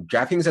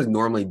 DraftKings has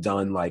normally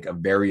done like a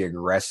very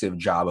aggressive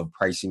job of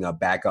pricing up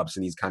backups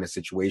in these kind of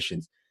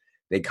situations.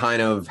 They kind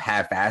of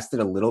half-assed it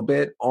a little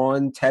bit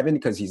on Tevin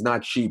because he's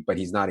not cheap, but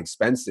he's not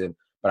expensive.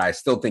 But I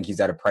still think he's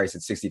at a price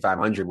at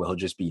 6,500 where he'll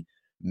just be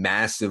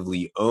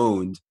massively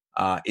owned.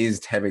 Is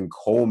Tevin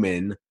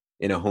Coleman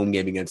in a home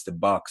game against the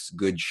Bucs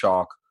good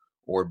chalk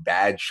or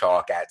bad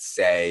chalk at,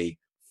 say,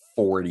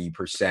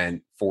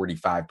 40%,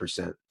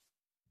 45%?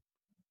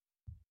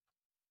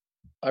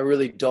 I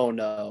really don't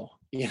know.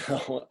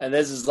 And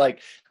this is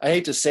like, I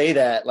hate to say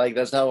that, like,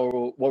 that's not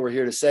what we're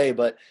here to say,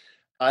 but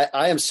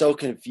I am so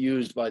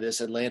confused by this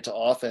Atlanta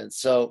offense.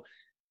 So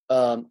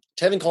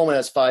Tevin Coleman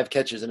has 5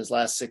 catches in his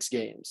last 6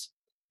 games.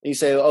 And you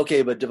say,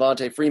 okay, but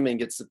Devonta Freeman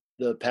gets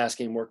the pass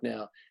game work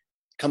now.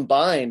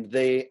 Combined,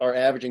 they are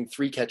averaging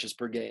 3 catches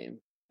per game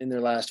in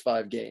their last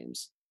 5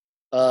 games.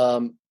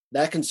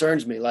 That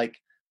concerns me. Like,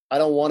 I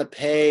don't want to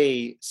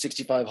pay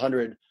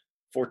 $6,500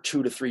 for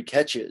 2 to 3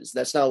 catches.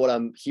 That's not what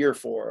I'm here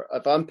for.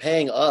 If I'm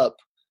paying up,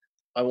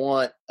 I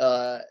want,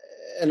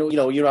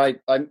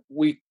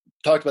 we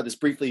talked about this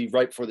briefly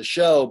right before the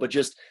show, but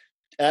just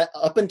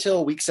up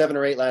until week 7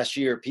 or 8 last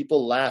year,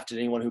 people laughed at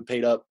anyone who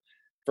paid up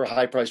for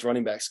high-priced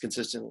running backs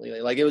consistently.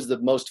 Like, it was the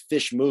most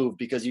fish move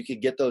because you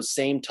could get those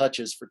same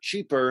touches for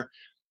cheaper.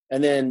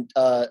 And then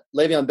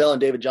Le'Veon Bell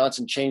and David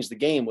Johnson changed the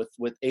game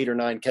with 8 or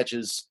 9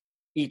 catches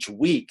each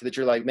week that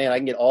you're like, man, I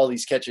can get all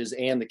these catches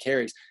and the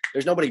carries.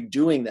 There's nobody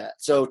doing that.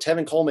 So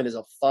Tevin Coleman is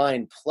a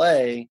fine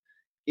play.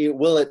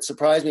 Will it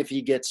surprise me if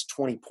he gets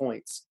 20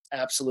 points?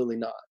 Absolutely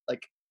not.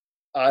 Like,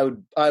 I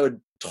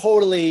would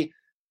totally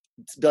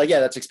be like, yeah,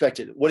 that's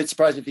expected. Would it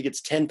surprise me if he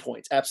gets 10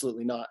 points?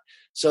 Absolutely not.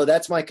 So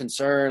that's my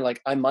concern. Like,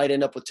 I might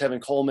end up with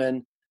Tevin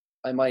Coleman.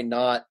 I might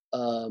not.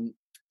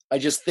 I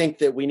just think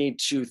that we need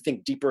to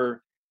think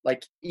deeper.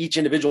 Like, each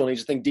individual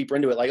needs to think deeper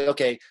into it. Like,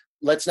 okay,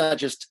 let's not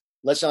just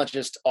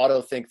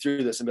auto think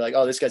through this and be like,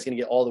 oh, this guy's going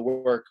to get all the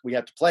work, we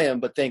have to play him,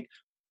 but think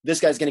this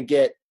guy's going to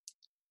get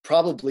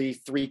probably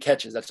 3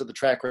 catches. That's what the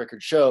track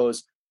record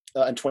shows,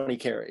 and 20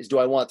 carries. Do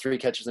I want 3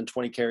 catches and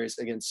 20 carries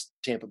against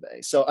Tampa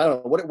Bay? So I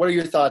don't know. What are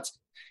your thoughts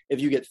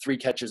if you get 3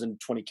 catches and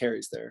 20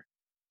 carries there?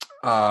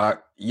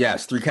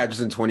 Yes, 3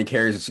 catches and 20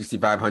 carries at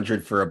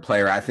 6,500 for a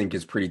player I think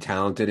is pretty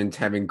talented in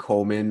Tevin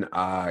Coleman.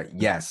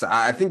 Yes,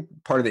 I think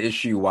part of the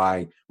issue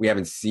why we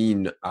haven't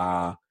seen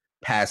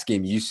pass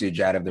game usage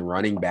out of the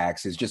running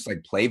backs is just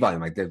like play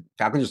volume. Like, the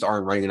Falcons just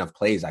aren't running enough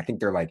plays. I think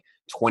they're like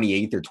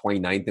 28th or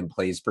 29th in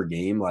plays per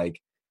game. Like,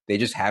 they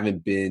just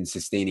haven't been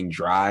sustaining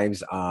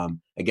drives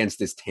against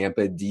this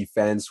Tampa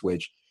defense,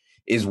 which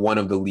is one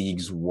of the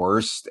league's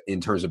worst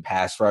in terms of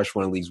pass rush,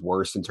 one of the league's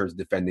worst in terms of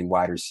defending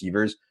wide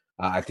receivers.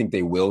 I think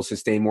they will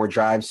sustain more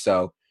drives.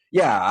 So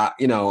yeah,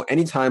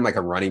 anytime like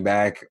a running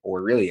back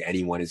or really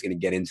anyone is going to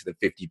get into the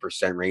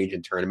 50% range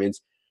in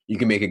tournaments, you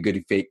can make a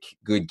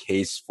good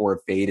case for a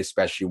fade,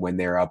 especially when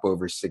they're up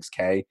over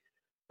 6K.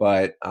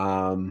 But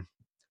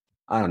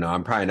I don't know.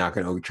 I'm probably not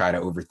going to try to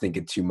overthink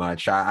it too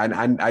much.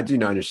 I do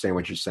not understand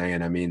what you're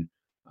saying. I mean,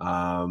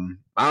 I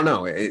don't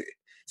know.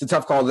 It's a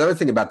tough call. The other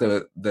thing about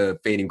the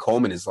fading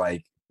Coleman is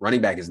like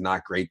running back is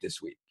not great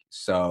this week.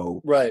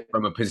 So right,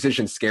 from a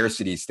position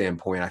scarcity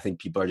standpoint, I think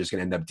people are just going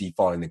to end up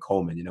defaulting to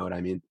Coleman. You know what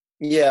I mean?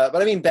 Yeah,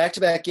 but I mean,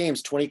 back-to-back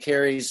games, 20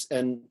 carries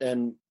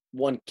and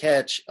 1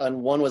 catch,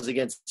 and one was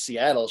against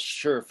Seattle.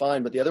 Sure,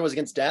 fine, but the other was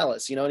against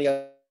Dallas. And he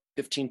got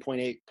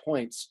 15.8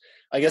 points.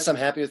 I guess I'm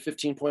happy with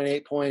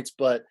 15.8 points,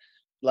 but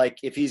like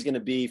if he's going to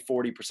be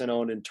 40%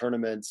 owned in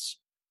tournaments,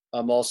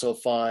 I'm also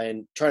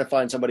fine trying to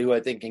find somebody who I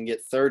think can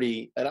get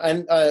 30.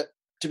 And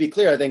to be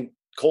clear, I think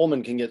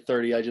Coleman can get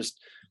 30. I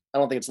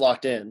don't think it's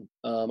locked in.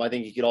 I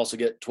think he could also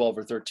get 12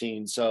 or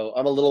 13. So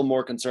I'm a little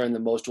more concerned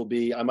than most will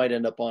be. I might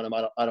end up on him.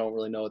 I don't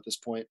really know at this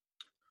point.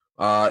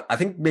 I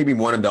think maybe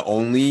one of the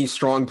only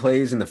strong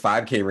plays in the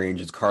 5K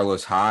range is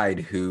Carlos Hyde,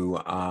 who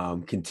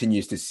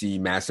continues to see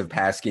massive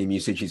pass game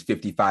usage. He's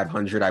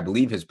 5,500. I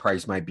believe his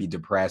price might be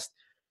depressed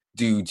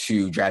due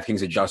to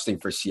DraftKings adjusting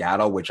for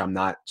Seattle, which I'm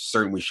not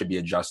certain we should be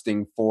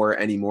adjusting for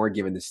anymore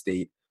given the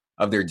state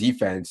of their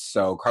defense.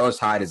 So Carlos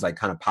Hyde is like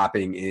kind of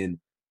popping in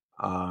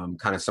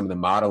kind of some of the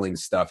modeling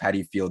stuff. How do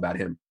you feel about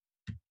him?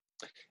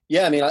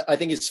 Yeah, I mean, I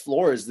think his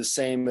floor is the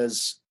same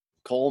as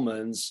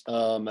Coleman's,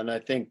 and I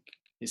think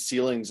his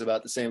ceiling's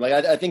about the same. Like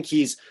I think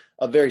he's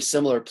a very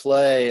similar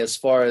play as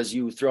far as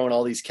you throwing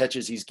all these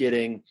catches he's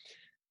getting.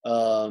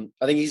 I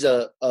think he's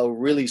a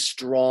really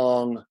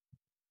strong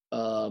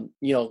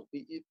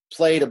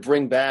play to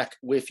bring back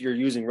if you're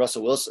using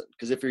Russell Wilson.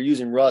 Because if you're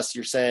using Russ,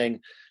 you're saying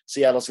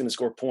Seattle's going to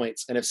score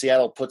points. And if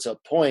Seattle puts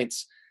up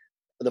points,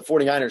 the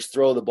 49ers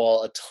throw the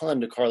ball a ton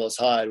to Carlos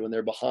Hyde when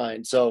they're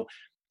behind. So,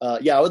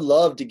 I would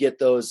love to get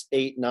those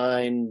 8,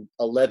 9,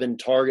 11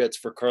 targets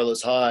for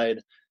Carlos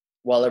Hyde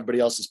while everybody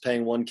else is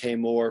paying 1K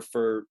more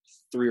for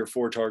 3 or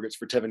 4 targets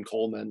for Tevin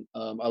Coleman.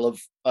 I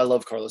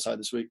love Carlos Hyde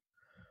this week.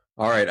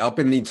 All right, up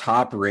in the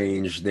top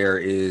range, there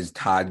is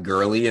Todd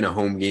Gurley in a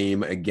home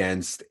game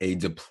against a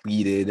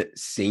depleted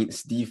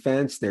Saints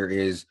defense. There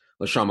is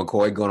LaShawn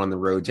McCoy going on the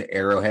road to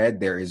Arrowhead.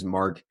 There is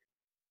Mark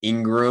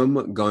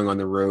Ingram going on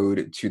the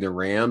road to the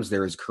Rams.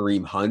 There is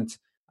Kareem Hunt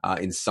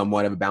in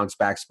somewhat of a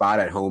bounce-back spot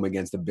at home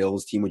against the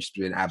Bills team, which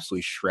has been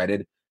absolutely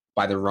shredded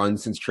by the run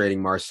since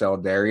trading Marcel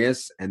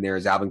Darius. And there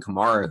is Alvin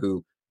Kamara,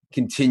 who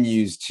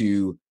continues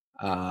to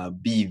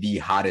be the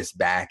hottest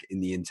back in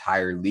the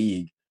entire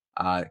league.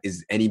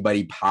 Is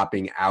anybody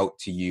popping out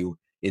to you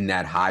in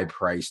that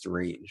high-priced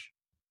range?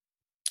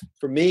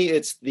 For me,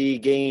 it's the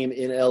game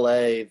in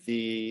LA,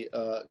 the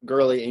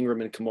Gurley,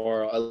 Ingram, and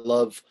Kamara. I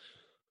love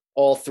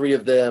all three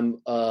of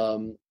them.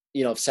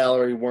 If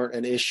salary weren't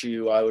an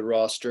issue, I would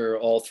roster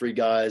all three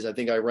guys. I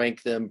think I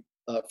rank them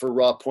for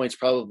raw points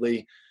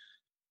probably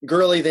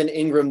Gurley, then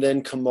Ingram,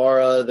 then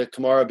Kamara. The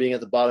Kamara being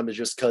at the bottom is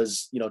just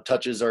because,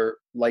 touches are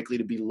likely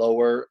to be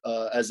lower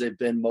as they've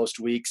been most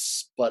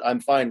weeks. But I'm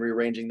fine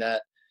rearranging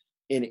that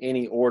in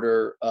any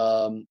order.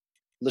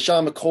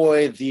 LaShawn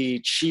McCoy, the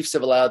Chiefs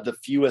have allowed the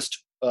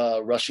fewest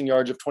rushing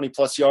yards of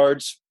 20-plus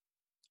yards.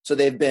 So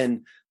they've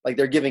been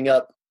they're giving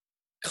up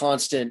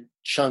constant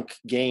chunk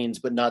gains,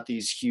 but not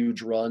these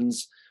huge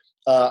runs.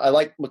 I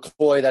like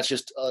McCoy. That's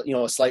just,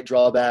 a slight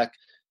drawback.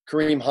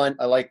 Kareem Hunt,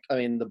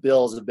 the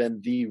Bills have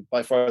been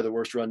by far the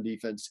worst run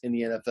defense in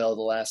the NFL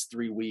the last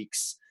 3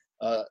 weeks,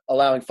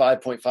 allowing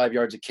 5.5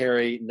 yards a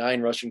carry,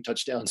 9 rushing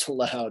touchdowns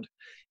allowed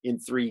in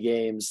 3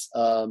 games.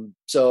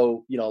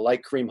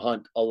 Like Kareem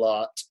Hunt a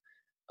lot.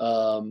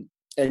 Then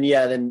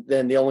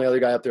the only other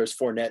guy up there is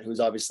Fournette, who's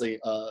obviously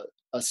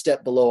a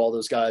step below all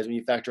those guys when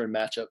you factor in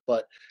matchup.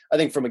 But I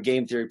think from a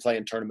game theory play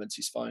in tournaments,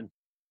 he's fine.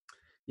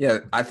 Yeah,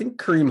 I think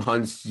Kareem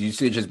Hunt's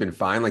usage has been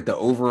fine. The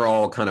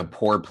overall kind of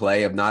poor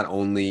play of not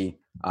only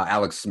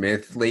Alex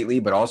Smith lately,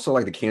 but also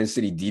the Kansas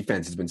City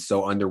defense has been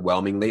so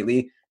underwhelming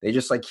lately. They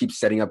just keep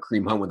setting up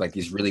Kareem Hunt with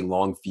these really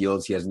long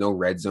fields. He has no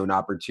red zone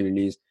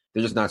opportunities.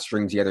 They're just not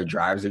stringing together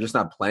drives. They're just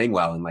not playing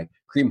well. And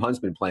Kareem Hunt's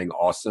been playing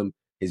awesome.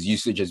 His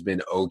usage has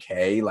been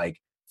okay,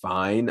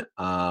 fine.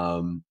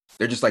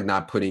 They're just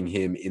not putting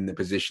him in the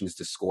positions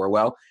to score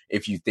well.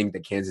 If you think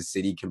that Kansas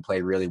City can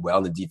play really well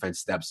and the defense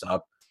steps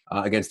up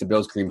against the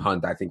Bills, Kareem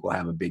Hunt, I think will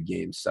have a big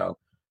game. So,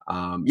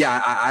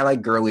 I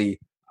like Gurley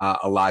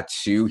a lot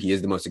too. He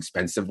is the most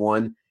expensive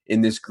one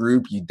in this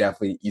group. You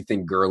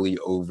think Gurley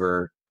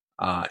over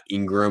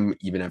Ingram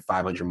even at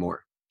 500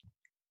 more?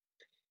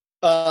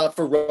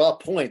 For raw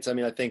points,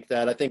 I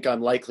think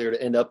I'm likelier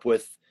to end up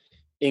with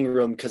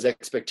Ingram because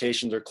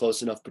expectations are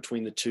close enough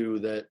between the two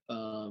that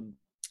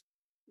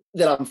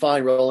I'm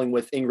fine rolling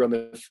with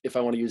Ingram if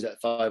I want to use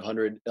that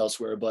 500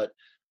 elsewhere. But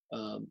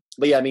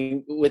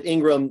with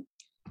Ingram,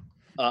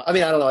 I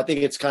don't know. I think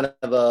it's kind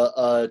of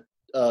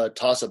a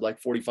toss-up,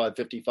 45,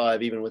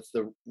 55, even with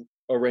the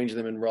arrange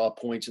them in raw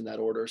points in that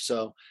order.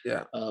 So,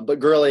 yeah. But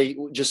Gurley,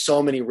 just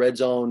so many red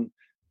zone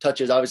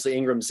touches. Obviously,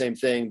 Ingram, same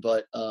thing.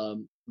 But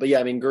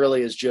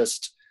Gurley is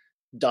just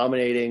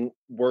dominating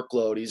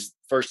workload. He's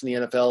first in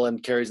the NFL in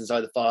carries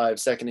inside the 5,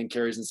 second in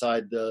carries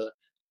inside the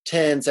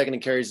 10, second in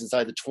carries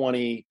inside the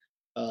 20,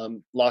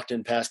 locked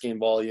in pass game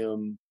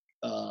volume.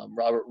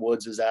 Robert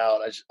Woods is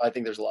out. I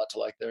think there's a lot to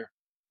like there.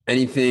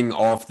 Anything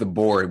off the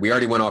board? We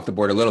already went off the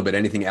board a little bit.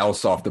 Anything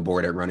else off the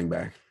board at running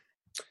back?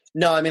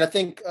 No, I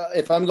think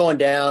if I'm going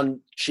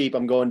down cheap,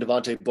 I'm going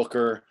Devontae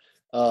Booker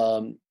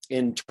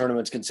in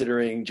tournaments,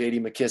 considering J.D.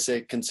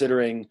 McKissick,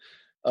 considering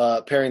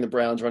pairing the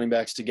Browns running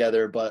backs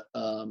together. But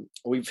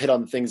we've hit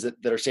on the things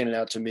that are standing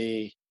out to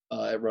me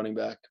at running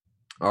back.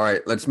 All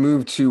right, let's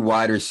move to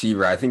wide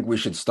receiver. I think we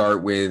should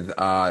start with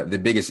the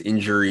biggest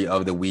injury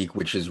of the week,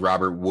 which is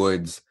Robert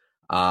Woods.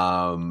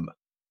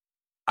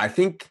 I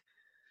think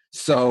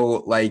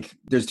so. Like,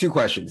 there's two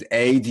questions.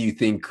 A, do you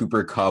think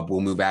Cooper Kupp will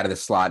move out of the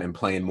slot and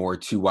play in more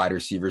two wide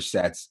receiver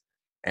sets?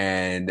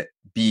 And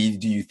B,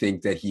 do you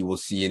think that he will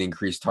see an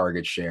increased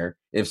target share?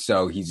 If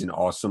so, he's an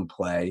awesome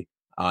play,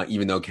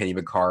 even though Kenny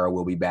Vaccaro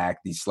will be back,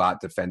 the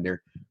slot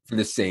defender for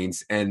the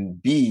Saints.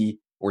 And B,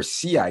 or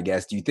C, I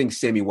guess, do you think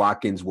Sammy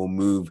Watkins will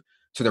move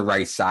to the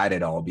right side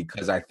at all?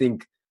 Because I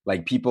think,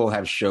 like, people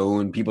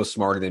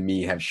smarter than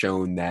me have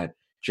shown that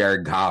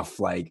Jared Goff,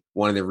 like,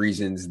 one of the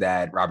reasons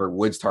that Robert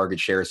Woods' target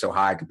share is so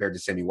high compared to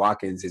Sammy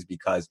Watkins is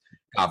because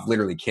Goff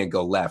literally can't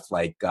go left,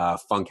 like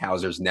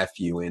Funkhauser's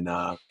nephew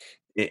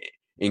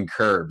in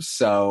Curbs.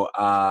 So,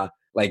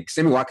 like,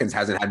 Sammy Watkins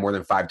hasn't had more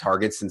than 5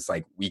 targets since,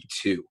 like, week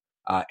 2.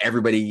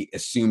 Everybody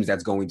assumes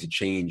that's going to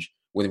change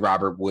with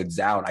Robert Woods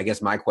out. I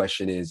guess my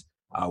question is,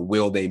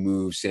 will they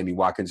move Sammy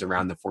Watkins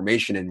around the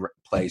formation and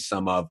play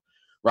some of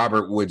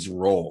Robert Woods'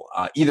 role?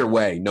 Either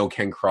way, no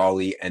Ken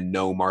Crawley and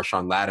no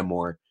Marshawn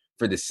Lattimore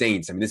for the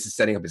Saints. I mean, this is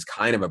setting up as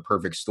kind of a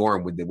perfect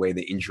storm with the way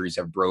the injuries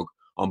have broke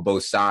on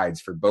both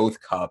sides for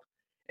both Kupp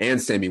and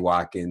Sammy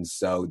Watkins.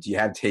 So do you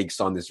have takes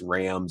on this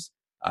Rams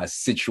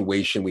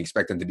situation? We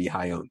expect them to be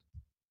high owned.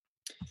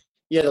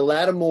 Yeah, the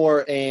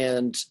Lattimore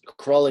and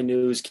Crawley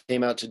news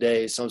came out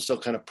today, so I'm still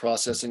kind of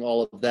processing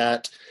all of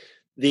that.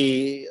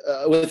 The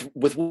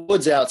with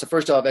Woods out, so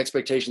first off,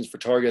 expectations for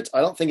targets.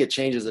 I don't think it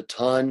changes a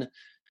ton.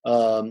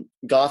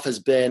 Goff has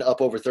been up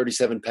over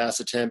 37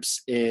 pass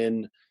attempts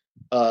in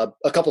a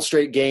couple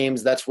straight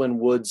games. That's when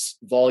Woods'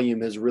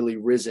 volume has really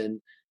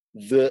risen.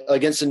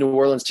 Against a New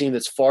Orleans team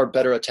that's far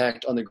better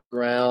attacked on the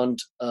ground,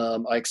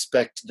 I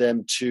expect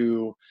them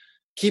to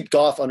keep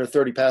Goff under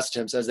 30 pass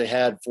attempts as they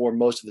had for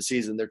most of the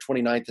season. They're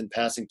 29th in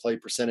passing play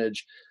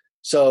percentage.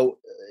 So,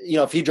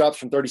 if he drops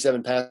from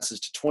 37 passes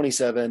to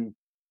 27,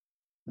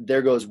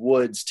 there goes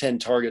Woods, 10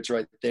 targets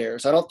right there.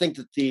 So I don't think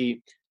that the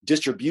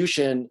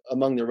distribution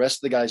among the rest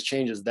of the guys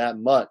changes that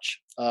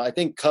much. I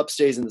think Kupp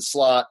stays in the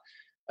slot.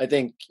 I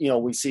think,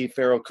 we see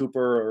Pharoh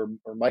Cooper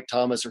or Mike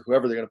Thomas or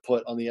whoever they're going to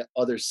put on the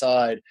other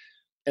side.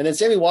 And then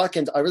Sammy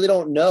Watkins, I really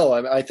don't know.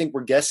 I think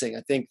we're guessing.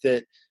 I think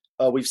that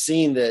we've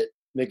seen that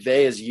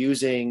McVay is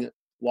using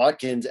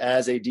Watkins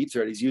as a deep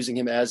threat. He's using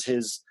him as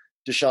his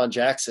Deshaun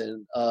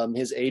Jackson.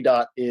 His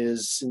ADOT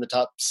is in the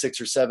top 6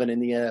 or 7 in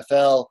the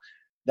NFL.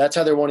 That's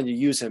how they're wanting to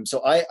use him.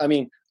 So,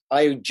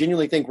 I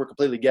genuinely think we're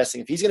completely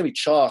guessing. If he's going to be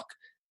chalk,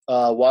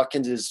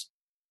 Watkins is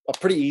a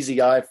pretty easy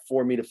guy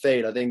for me to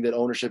fade. I think that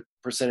ownership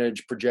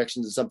percentage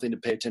projections is something to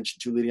pay attention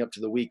to leading up to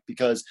the week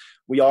because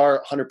we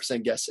are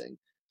 100% guessing.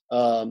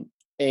 And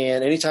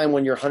anytime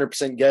when you're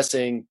 100%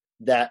 guessing,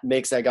 that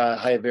makes that guy a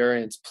high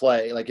variance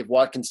play. Like if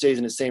Watkins stays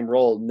in the same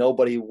role,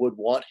 nobody would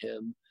want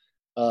him.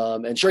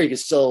 And sure, you can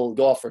still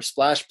go off for a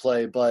splash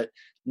play, but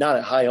not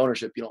at high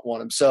ownership. You don't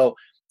want him. So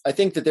I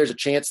think that there's a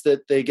chance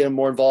that they get him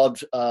more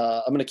involved.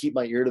 I'm going to keep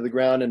my ear to the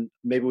ground and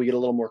maybe we get a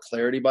little more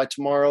clarity by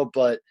tomorrow.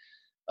 But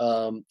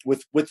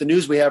with the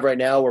news we have right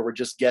now where we're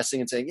just guessing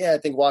and saying, yeah, I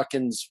think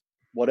Watkins,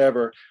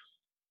 whatever,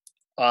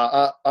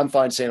 I'm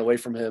fine staying away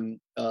from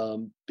him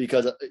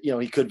because,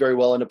 he could very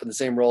well end up in the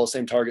same role,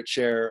 same target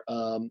share.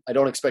 I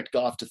don't expect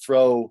Goff to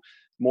throw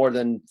more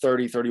than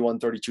 30, 31,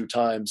 32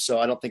 times. So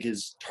I don't think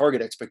his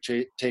target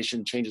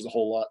expectation changes a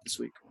whole lot this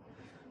week.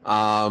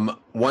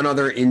 One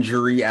other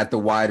injury at the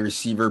wide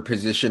receiver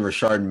position,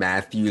 Rashard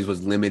Matthews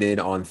was limited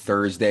on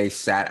Thursday,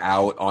 sat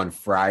out on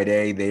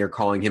Friday. They are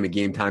calling him a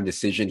game time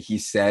decision. He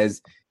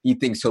says he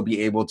thinks he'll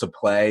be able to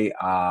play.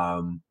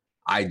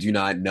 I do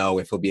not know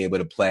if he'll be able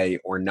to play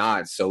or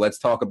not. So let's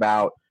talk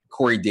about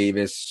Corey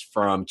Davis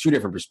from 2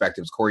 different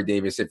perspectives. Corey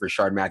Davis, if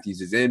Rashard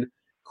Matthews is in.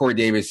 Corey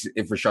Davis,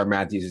 if Rashard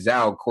Matthews is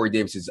out. Corey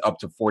Davis is up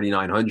to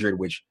 4,900,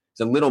 which is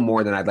a little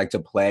more than I'd like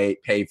to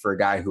pay for a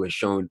guy who has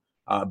shown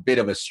a bit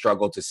of a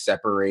struggle to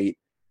separate.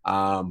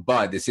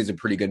 But this is a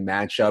pretty good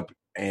matchup,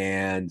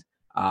 and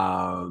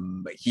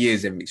he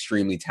is an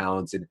extremely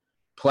talented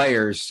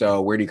player.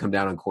 So where do you come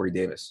down on Corey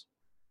Davis?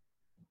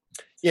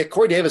 Yeah,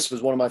 Corey Davis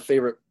was one of my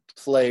favorite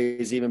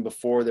plays even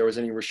before there was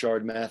any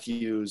Rashard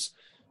Matthews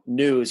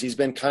news. He's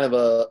been kind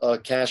of a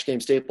cash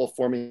game staple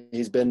for me.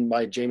 He's been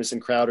my Jamison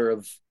Crowder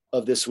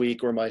of this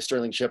week or my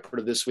Sterling Shepard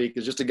of this week.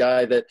 Is just a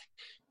guy that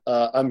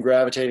I'm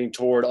gravitating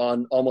toward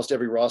on almost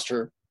every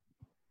roster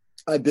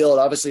I build.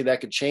 Obviously that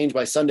could change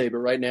by Sunday, but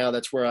right now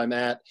that's where I'm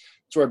at.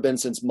 That's where I've been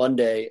since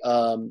Monday.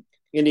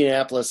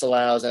 Indianapolis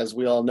allows, as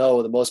we all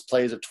know, the most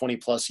plays of 20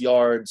 plus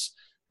yards.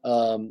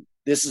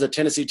 This is a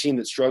Tennessee team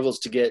that struggles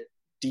to get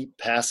deep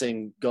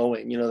passing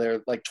going.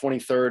 They're like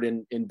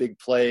 23rd in big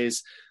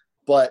plays,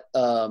 but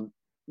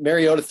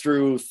Mariota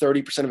threw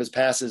 30% of his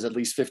passes at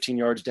least 15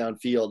 yards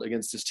downfield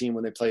against this team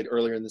when they played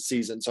earlier in the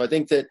season. So I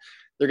think that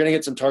they're going to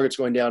get some targets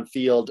going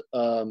downfield.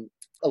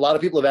 A lot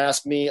of people have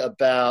asked me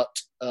about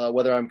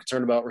whether I'm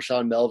concerned about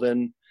Rashaan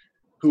Melvin,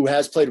 who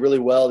has played really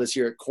well this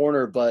year at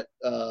corner. But,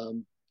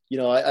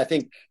 I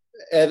think,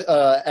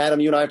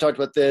 Adam, you and I have talked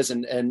about this,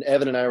 and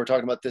Evan and I were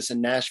talking about this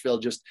in Nashville.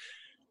 Just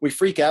we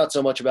freak out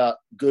so much about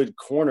good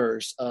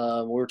corners. We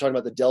were talking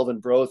about the Delvin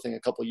Breaux thing a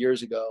couple of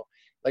years ago.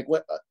 Like,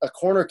 what a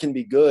corner can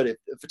be good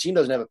if a team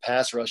doesn't have a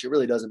pass rush, it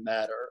really doesn't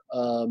matter.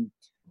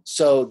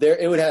 So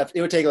it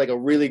would take like a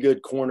really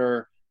good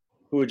corner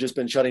who had just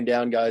been shutting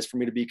down guys for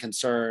me to be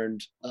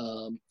concerned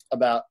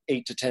about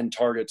 8 to 10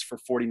 targets for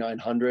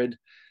 4,900.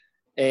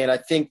 And I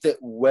think that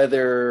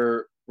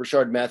whether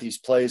Rashard Matthews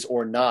plays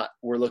or not,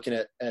 we're looking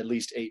at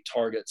least 8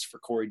 targets for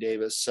Corey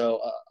Davis. So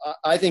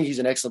I think he's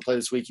an excellent play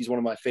this week. He's one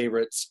of my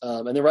favorites.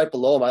 And then right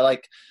below him,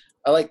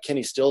 I like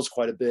Kenny Stills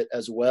quite a bit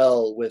as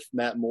well, with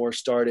Matt Moore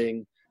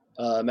starting.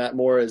 Matt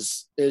Moore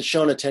has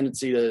shown a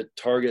tendency to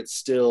target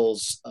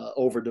Stills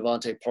over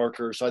Devontae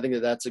Parker. So I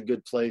think that's a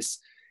good place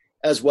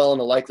as well, and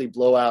a likely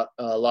blowout,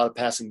 a lot of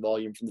passing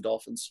volume from the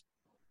Dolphins.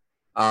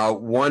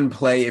 One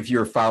play, if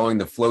you're following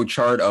the flow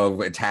chart of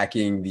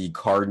attacking the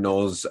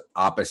Cardinals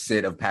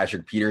opposite of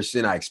Patrick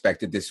Peterson, I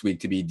expected this week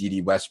to be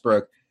Dede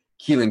Westbrook.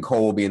 Keelan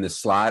Cole will be in the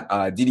slot.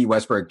 Dede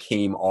Westbrook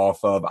came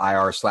off of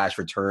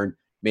IR/return,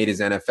 made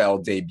his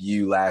NFL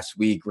debut last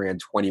week, ran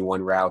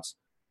 21 routes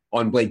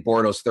on Blake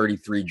Bortles'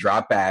 33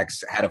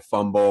 dropbacks, had a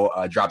fumble,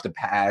 dropped a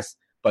pass,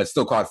 but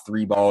still caught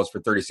 3 balls for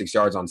 36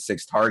 yards on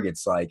 6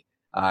 targets. Like,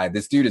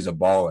 this dude is a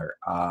baller.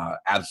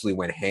 Absolutely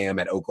went ham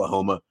at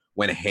Oklahoma,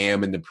 went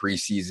ham in the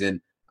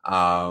preseason.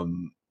 I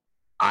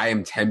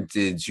am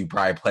tempted to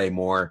probably play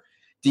more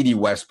Dede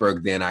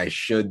Westbrook than I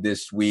should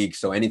this week.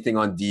 So anything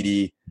on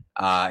Dede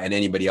and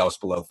anybody else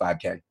below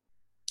 5K?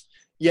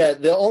 Yeah,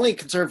 the only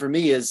concern for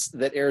me is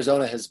that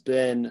Arizona has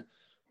been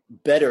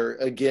better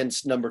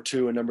against number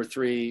 2 and number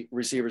 3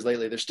 receivers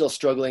lately. They're still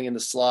struggling in the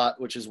slot,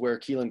 which is where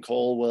Keelan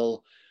Cole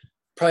will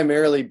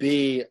primarily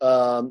be.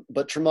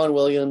 But Tramon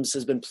Williams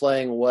has been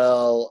playing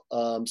well.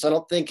 So I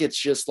don't think it's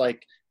just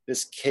like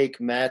this cake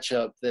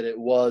matchup that it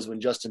was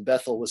when Justin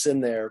Bethel was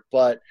in there,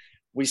 but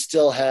we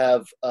still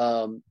have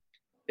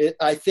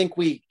I think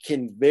we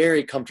can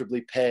very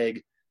comfortably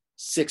peg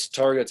 6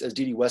 targets as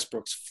Dede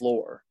Westbrook's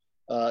floor.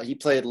 He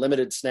played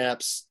limited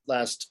snaps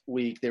last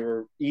week. They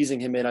were easing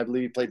him in. I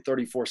believe he played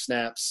 34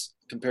 snaps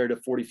compared to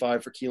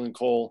 45 for Keelan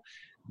Cole.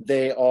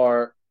 They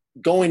are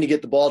going to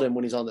get the ball to him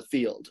when he's on the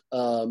field.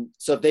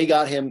 So if they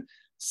got him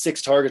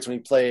 6 targets when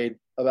he played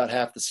about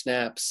half the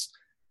snaps,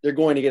 they're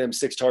going to get him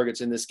 6 targets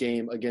in this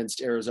game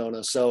against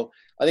Arizona. So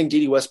I think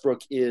Dede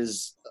Westbrook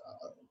is,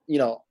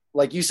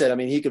 like you said, I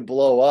mean, he could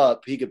blow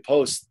up. He could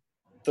post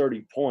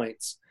 30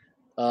 points.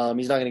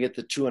 He's not going to get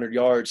the 200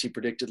 yards he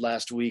predicted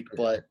last week,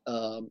 but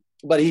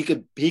he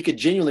could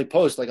genuinely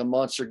post like a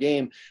monster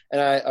game.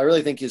 And I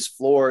really think his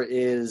floor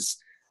is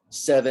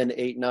 7,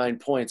 8, 9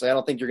 points. I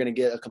don't think you're going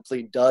to get a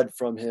complete dud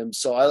from him.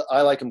 So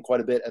I like him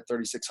quite a bit at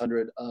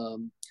 3,600.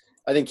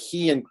 I think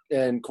he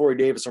and Corey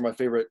Davis are my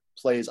favorite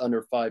plays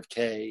under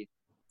 5K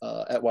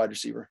at wide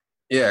receiver.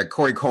 Yeah,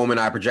 Corey Coleman,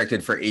 I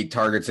projected for 8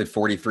 targets at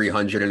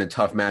 4,300 in a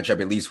tough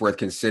matchup, at least worth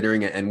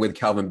considering. And with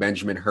Kelvin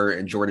Benjamin hurt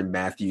and Jordan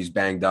Matthews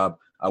banged up,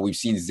 we've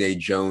seen Zay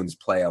Jones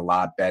play a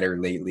lot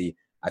better lately.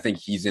 I think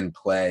he's in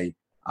play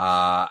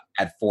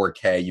at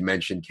 4K. You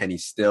mentioned Kenny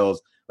Stills.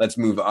 Let's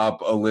move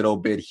up a little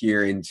bit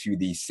here into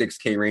the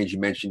 6K range. You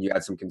mentioned you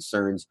had some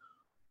concerns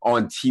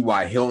on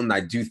T.Y. Hilton.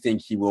 I do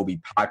think he will be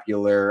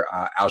popular.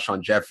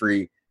 Alshon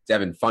Jeffrey,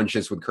 Devin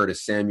Funchess with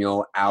Curtis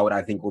Samuel out,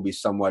 I think will be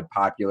somewhat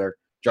popular.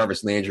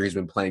 Jarvis Landry has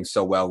been playing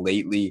so well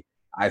lately,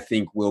 I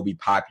think will be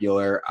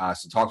popular.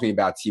 So talk to me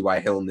about T.Y.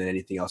 Hilton and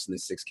anything else in the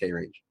 6K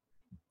range.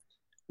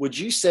 Would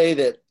you say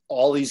that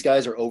all these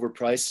guys are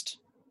overpriced?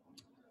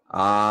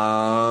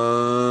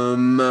 I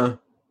mean,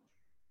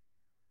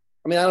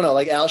 I don't know,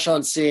 like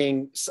Alshon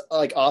seeing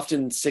like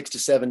often 6 to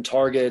 7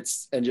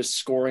 targets and just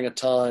scoring a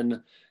ton.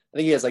 I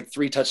think he has like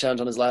 3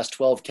 touchdowns on his last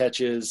 12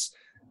 catches.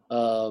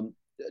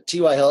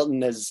 T.Y.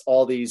 Hilton has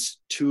all these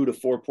 2 to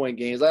 4 point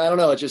games. I don't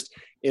know.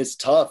 It's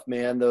tough,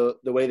 man, the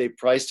way they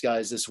priced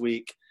guys this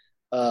week.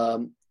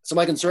 So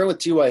my concern with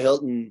T.Y.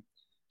 Hilton,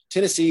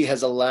 Tennessee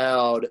has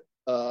allowed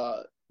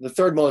the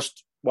 3rd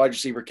most wide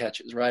receiver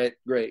catches, right?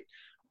 Great.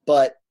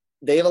 But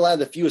they've allowed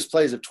the fewest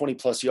plays of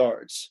 20-plus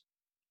yards.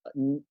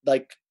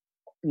 Like,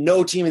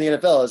 no team in the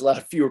NFL has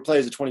allowed fewer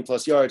plays of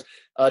 20-plus yards.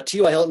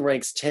 T.Y. Hilton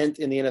ranks 10th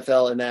in the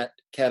NFL in that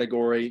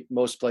category,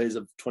 most plays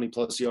of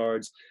 20-plus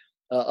yards.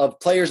 Of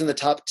players in the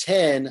top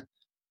 10,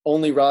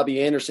 only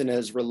Robbie Anderson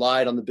has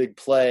relied on the big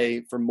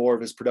play for more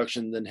of his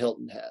production than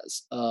Hilton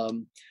has.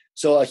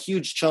 So a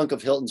huge chunk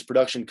of Hilton's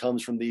production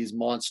comes from these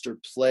monster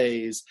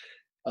plays.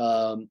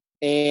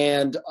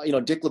 And,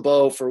 Dick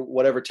LeBeau, for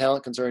whatever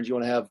talent concerns you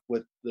want to have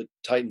with the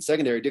Titans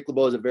secondary, Dick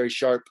LeBeau is a very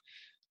sharp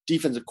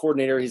defensive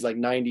coordinator. He's like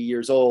 90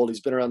 years old.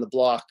 He's been around the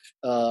block.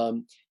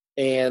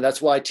 And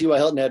that's why T.Y.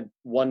 Hilton had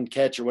 1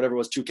 catch or whatever it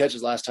was, 2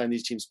 catches last time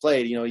these teams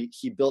played.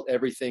 He built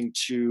everything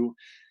to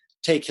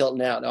take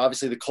Hilton out. Now,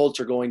 obviously, the Colts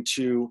are going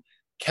to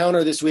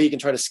counter this week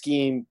and try to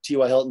scheme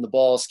T.Y. Hilton the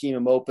ball, scheme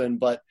him open.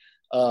 But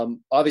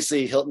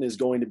obviously, Hilton is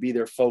going to be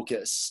their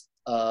focus.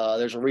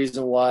 There's a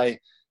reason why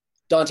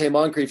Dante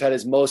Moncrief had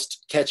his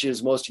most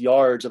catches, most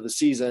yards of the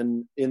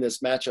season in this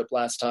matchup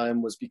last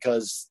time was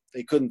because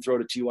they couldn't throw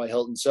to T.Y.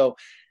 Hilton. So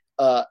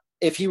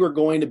if he were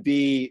going to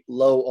be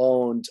low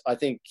owned, I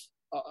think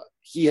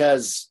he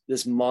has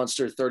this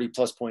monster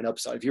 30-plus point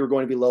upside. If he were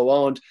going to be low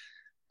owned,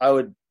 I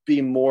would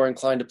be more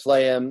inclined to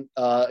play him.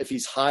 If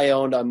he's high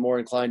owned, I'm more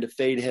inclined to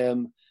fade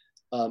him.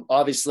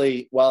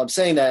 Obviously, while I'm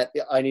saying that,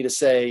 I need to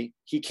say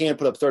he can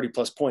put up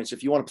 30-plus points.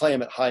 If you want to play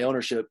him at high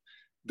ownership,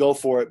 go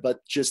for it. But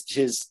just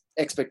his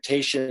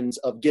expectations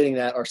of getting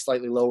that are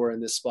slightly lower in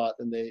this spot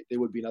than they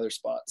would be in other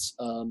spots.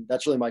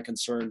 That's really my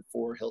concern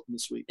for Hilton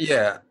this week.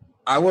 Yeah,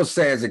 I will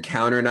say as a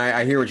counter, and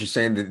I hear what you're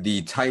saying, that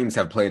the Titans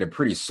have played a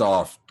pretty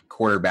soft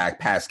quarterback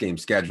pass game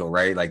schedule,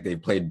 right? Like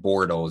they've played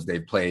Bortles,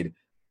 they've played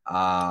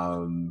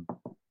the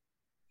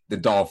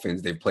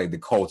Dolphins, they've played the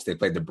Colts, they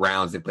played the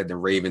Browns, they played the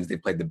Ravens, they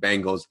played the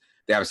Bengals.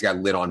 They obviously got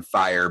lit on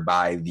fire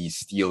by the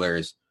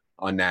Steelers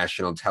on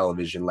national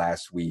television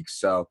last week.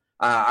 So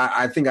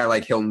I think I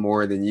like Hilton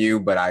more than you,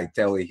 but I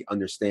totally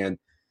understand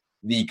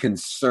the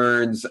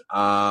concerns.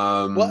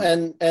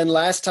 Well, and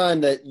last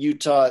time that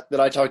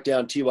I talked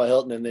down T.Y.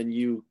 Hilton and then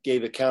you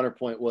gave a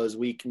counterpoint was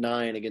week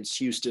 9 against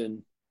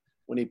Houston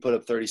when he put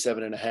up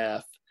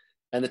 37.5.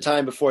 And the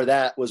time before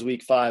that was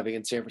week 5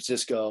 against San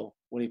Francisco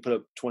when he put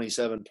up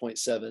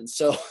 27.7.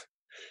 So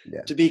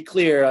yeah. To be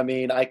clear, I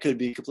mean, I could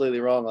be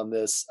completely wrong on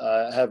this.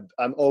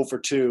 I'm 0 for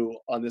 2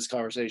 on this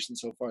conversation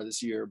so far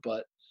this year,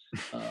 but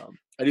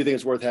I do think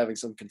it's worth having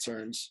some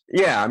concerns.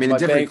 Yeah, I mean, my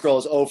bankroll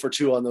is 0 for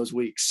 2 on those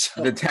weeks.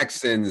 So. The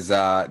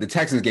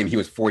Texans game, he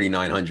was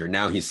 4,900.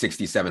 Now he's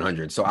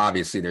 6,700. So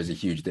obviously there's a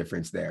huge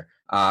difference there.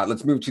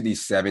 Let's move to the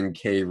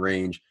 7K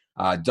range.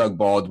 Doug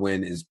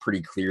Baldwin is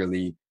pretty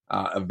clearly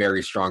a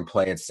very strong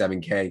play at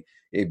 7K.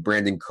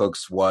 Brandon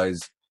Cooks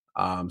was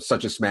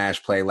such a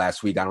smash play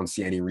last week. I don't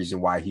see any reason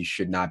why he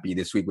should not be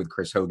this week with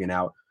Chris Hogan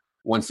out.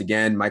 Once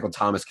again, Michael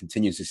Thomas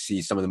continues to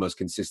see some of the most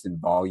consistent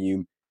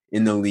volume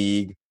in the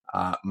league.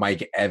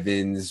 Mike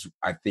Evans,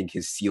 I think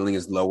his ceiling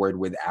is lowered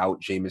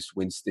without Jameis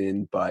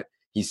Winston, but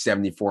he's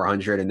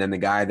 7,400. And then the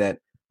guy that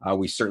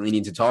we certainly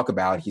need to talk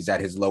about, he's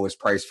at his lowest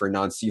price for a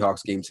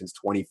non-Seahawks game since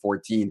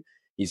 2014.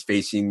 He's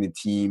facing the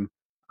team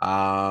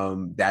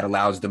that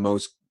allows the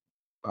most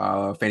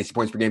fantasy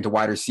points per game to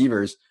wide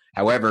receivers.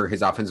 However,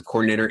 his offensive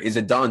coordinator is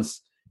a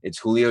dunce. It's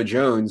Julio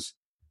Jones.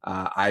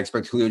 I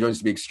expect Julio Jones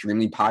to be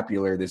extremely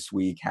popular this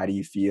week. How do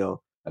you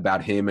feel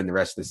about him and the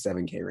rest of the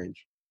 7K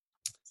range?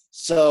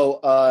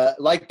 So,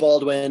 like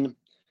Baldwin,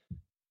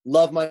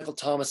 love Michael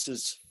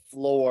Thomas's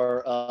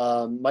floor.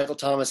 Michael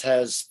Thomas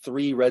has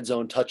 3 red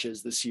zone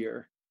touches this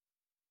year.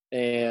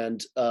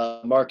 And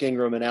Mark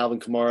Ingram and Alvin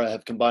Kamara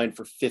have combined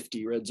for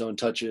 50 red zone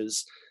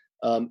touches.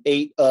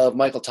 8 of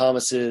Michael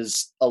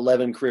Thomas's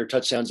 11 career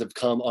touchdowns have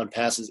come on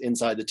passes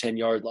inside the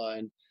 10-yard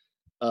line.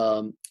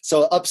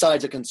 So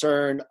upside's a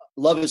concern.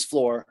 Love his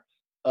floor.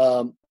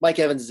 Mike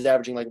Evans is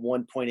averaging like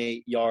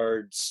 1.8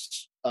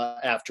 yards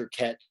after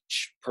catch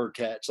per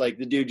catch. Like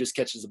the dude just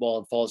catches the ball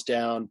and falls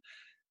down.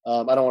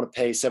 I don't want to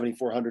pay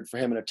 $7,400 for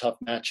him in a tough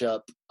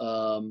matchup.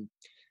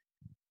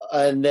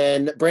 And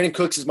then Brandon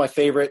Cooks is my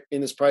favorite in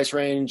this price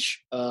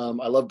range.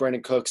 I love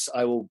Brandon Cooks.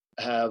 I will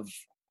have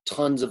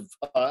tons of,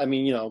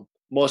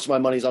 most of my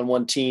money's on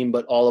one team,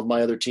 but all of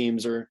my other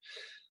teams are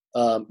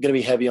going to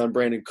be heavy on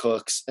Brandon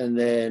Cooks. And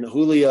then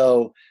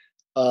Julio,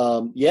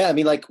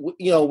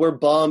 we're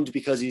bummed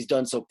because he's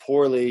done so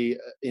poorly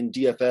in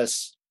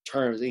DFS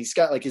terms. He's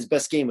got like his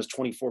best game was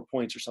 24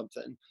 points or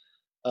something.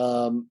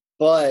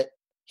 But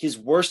his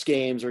worst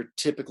games are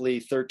typically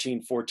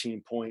 13,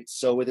 14 points.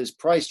 So with his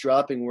price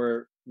dropping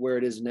where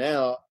it is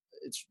now,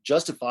 it's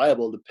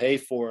justifiable to pay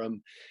for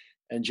him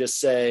and just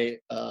say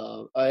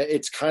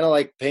it's kind of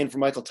like paying for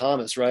Michael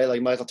Thomas, right?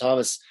 Like Michael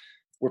Thomas,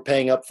 we're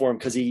paying up for him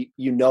because he's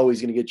going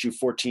to get you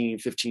 14,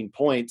 15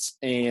 points,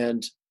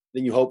 and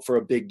then you hope for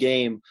a big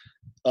game.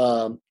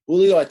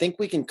 Julio, I think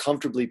we can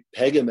comfortably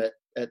peg him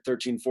at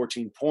 13,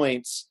 14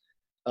 points.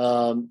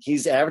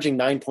 He's averaging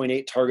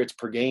 9.8 targets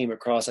per game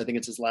across, I think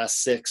it's his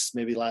last 6,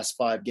 maybe last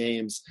 5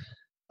 games,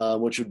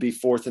 which would be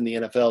 4th in the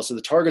NFL. So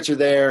the targets are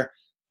there.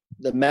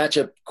 The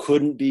matchup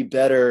couldn't be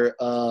better.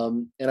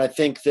 And I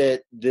think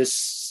that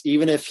this,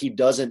 even if he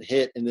doesn't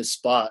hit in this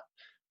spot,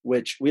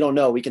 which we don't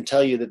know, we can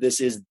tell you that this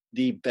is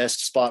the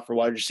best spot for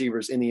wide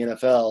receivers in the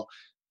NFL.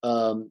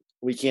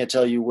 We can't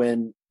tell you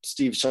when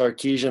Steve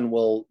Sarkisian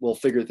will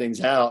figure things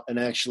out and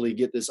actually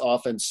get this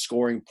offense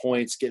scoring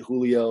points, get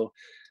Julio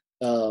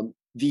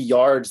the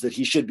yards that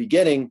he should be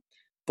getting.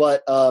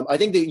 But I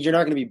think that you're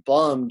not going to be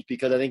bummed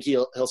because I think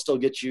he'll still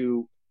get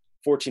you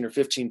 14 or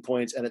 15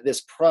 points. And at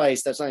this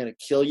price, that's not going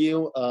to kill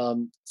you.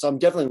 So I'm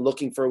definitely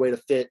looking for a way to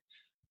fit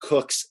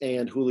Cooks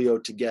and Julio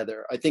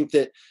together. I think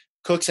that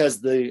Cooks has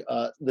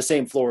the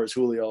same floor as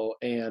Julio,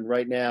 and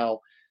right now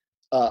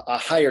a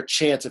higher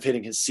chance of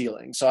hitting his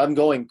ceiling. So I'm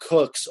going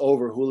Cooks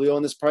over Julio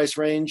in this price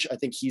range. I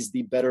think he's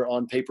the better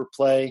on paper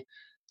play.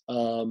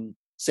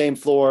 Same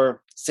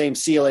floor, same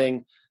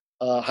ceiling,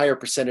 higher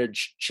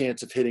percentage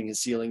chance of hitting his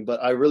ceiling.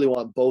 But I really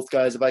want both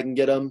guys if I can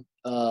get them.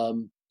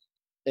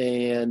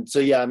 And so,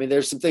 yeah, I mean,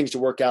 there's some things to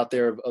work out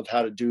there of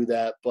how to do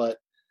that. But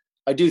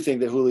I do think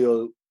that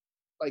Julio,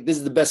 like, this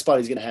is the best spot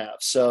he's going to have.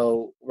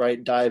 So,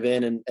 right, dive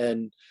in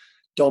and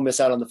don't miss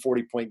out on the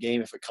 40-point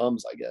game if it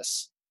comes, I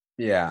guess.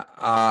 Yeah.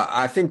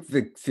 I think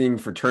the thing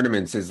for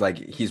tournaments is like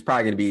he's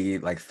probably going to be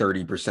like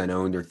 30%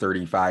 owned or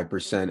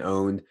 35%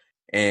 owned.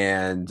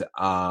 And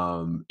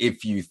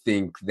if you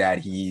think that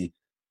he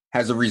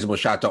has a reasonable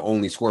shot to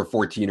only score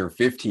 14 or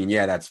 15,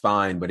 yeah, that's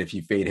fine. But if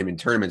you fade him in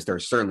tournaments,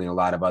 there's certainly a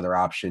lot of other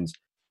options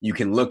you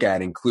can look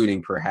at,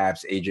 including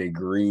perhaps AJ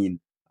Green,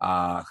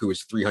 who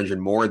is 300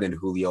 more than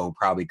Julio, will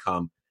probably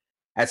come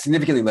at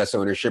significantly less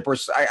ownership, or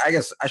I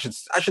guess I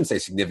shouldn't say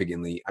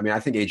significantly. I mean, I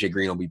think AJ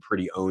Green will be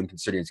pretty owned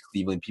considering it's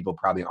Cleveland. People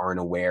probably aren't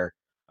aware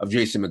of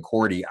Jason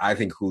McCourty. I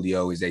think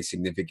Julio is a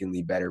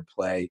significantly better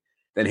play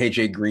than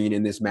AJ Green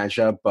in this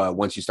matchup. But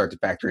once you start to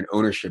factor in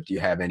ownership, do you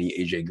have any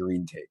AJ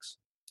Green takes?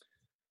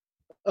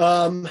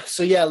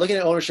 So yeah, looking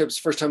at ownerships,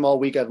 first time all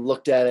week I've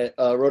looked at it.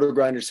 Roto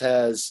Grinders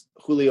has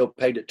Julio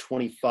pegged at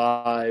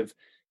 25,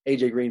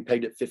 AJ Green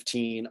pegged at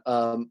 15.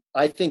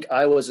 I think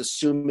I was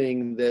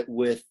assuming that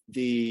with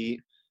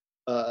the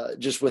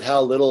just with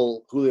how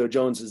little Julio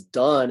Jones has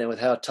done and with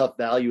how tough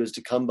value is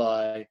to come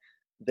by,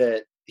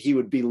 that he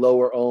would be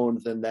lower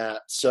owned than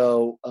that.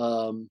 So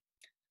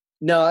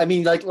no, I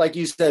mean, like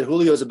you said,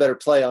 Julio is a better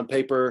play on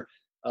paper.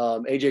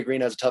 AJ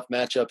Green has a tough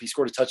matchup. He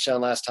scored a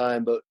touchdown last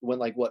time, but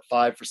went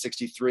 5 for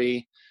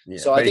 63. Yeah,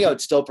 so I think I would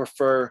still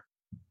prefer.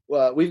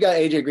 We've got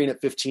AJ Green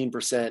at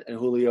 15% and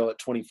Julio at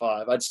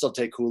 25. I'd still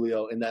take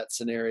Julio in that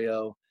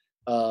scenario.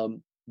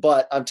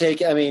 But I'm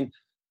taking. I mean,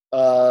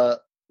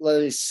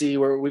 let me see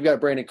where we've got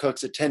Brandon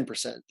Cooks at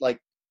 10%. Like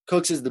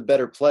Cooks is the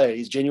better play.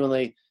 He's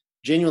genuinely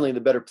the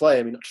better play.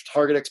 I mean,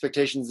 target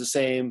expectations the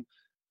same,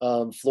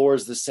 floor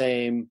is the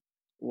same.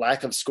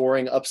 Lack of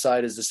scoring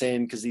upside is the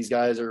same because these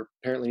guys are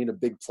apparently need a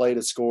big play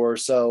to score.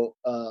 So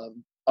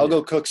I'll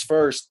go Cooks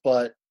first,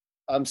 but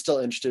I'm still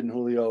interested in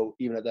Julio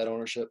even at that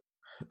ownership.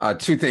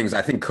 Two things.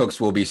 I think Cooks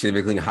will be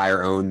significantly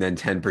higher owned than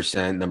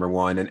 10%, number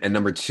one. And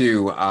number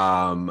two,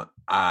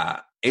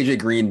 AJ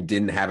Green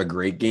didn't have a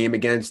great game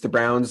against the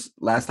Browns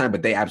last time,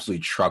 but they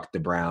absolutely trucked the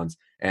Browns.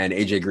 And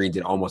AJ Green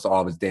did almost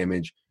all of his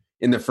damage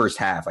in the first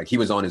half. Like he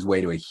was on his way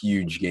to a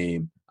huge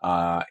game.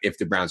 If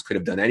the Browns could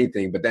have done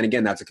anything. But then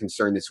again, that's a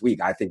concern this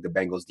week. I think the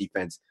Bengals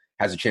defense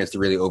has a chance to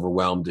really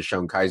overwhelm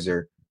DeShone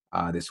Kizer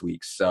this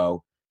week.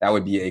 So that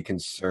would be a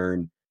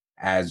concern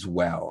as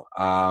well.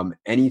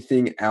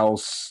 Anything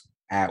else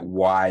at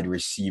wide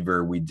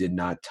receiver we did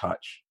not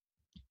touch?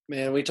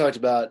 Man, we talked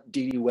about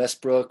Dede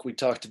Westbrook. We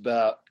talked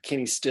about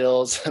Kenny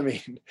Stills. I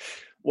mean,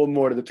 what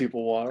more do the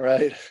people want,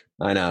 right?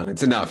 I know.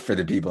 It's enough for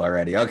the people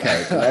already.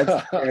 Okay,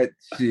 let's get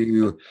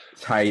to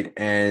tight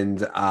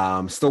end.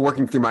 Still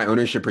working through my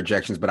ownership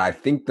projections, but I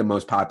think the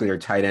most popular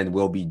tight end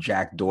will be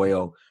Jack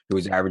Doyle, who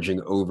is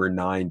averaging over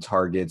 9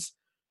 targets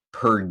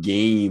per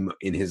game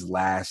in his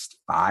last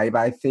 5,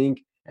 I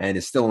think, and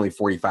is still only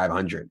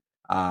 4,500.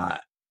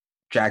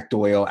 Jack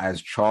Doyle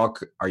as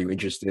chalk. Are you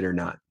interested or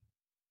not?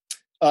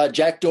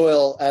 Jack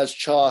Doyle as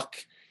chalk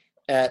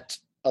at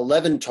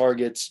 11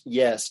 targets,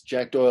 yes.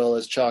 Jack Doyle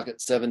as chalk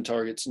at 7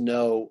 targets,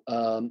 no.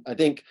 I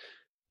think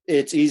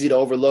it's easy to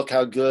overlook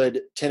how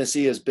good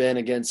Tennessee has been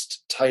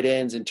against tight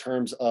ends in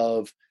terms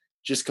of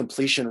just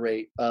completion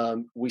rate.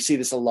 We see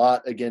this a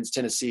lot against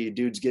Tennessee.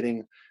 Dudes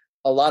getting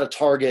a lot of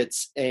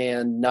targets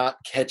and not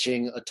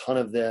catching a ton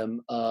of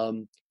them.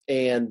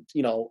 And,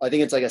 I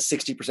think it's like a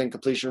 60%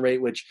 completion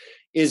rate, which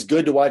is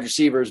good to wide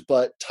receivers,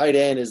 but tight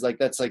end is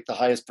that's the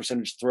highest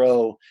percentage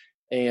throw.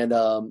 And,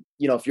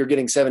 if you're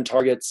getting 7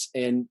 targets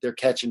and they're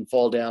catching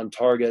fall down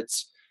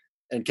targets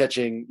and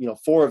catching,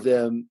 4 of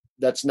them,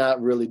 that's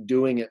not really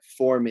doing it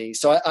for me.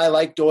 So I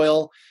like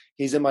Doyle.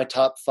 He's in my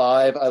top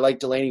 5. I like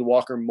Delanie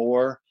Walker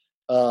more.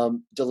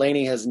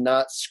 Delanie has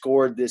not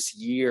scored this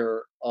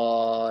year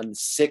on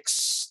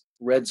 6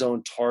 red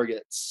zone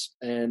targets.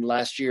 And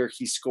last year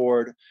he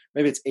scored,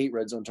 maybe it's 8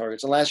 red zone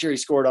targets. And last year he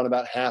scored on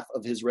about half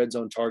of his red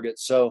zone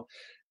targets. So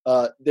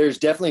there's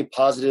definitely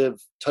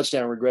positive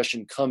touchdown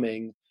regression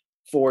coming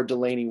for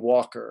Delanie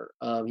Walker.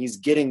 He's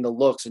getting the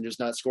looks and just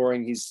not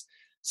scoring. He's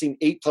seen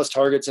 8+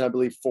 targets in, I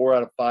believe, 4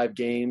 out of 5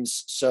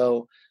 games.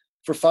 So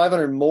for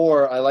 500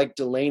 more, I like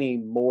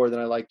Delanie more than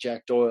I like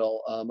Jack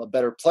Doyle. A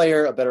better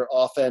player, a better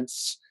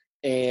offense,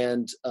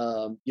 and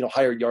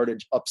higher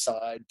yardage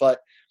upside. But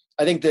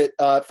I think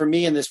that for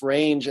me in this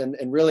range, and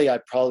really I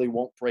probably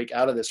won't break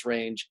out of this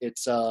range,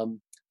 it's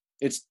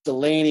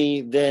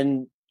Delanie,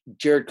 then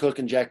Jared Cook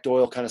and Jack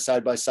Doyle kind of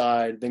side by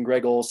side, then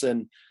Greg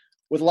Olsen,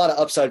 with a lot of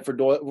upside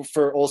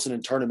for Olsen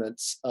in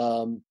tournaments.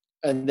 And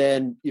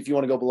then if you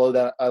want to go below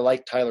that, I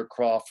like Tyler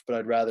Kroft, but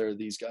I'd rather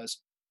these guys.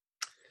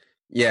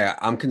 Yeah,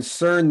 I'm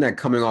concerned that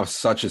coming off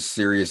such a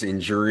serious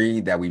injury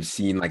that we've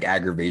seen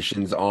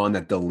aggravations on,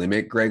 that they'll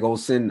limit Greg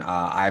Olsen.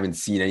 I haven't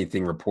seen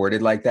anything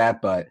reported like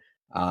that, but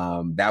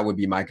that would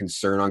be my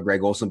concern on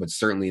Greg Olsen, but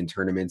certainly in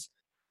tournaments,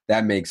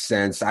 that makes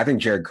sense. I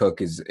think Jared Cook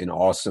is an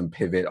awesome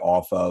pivot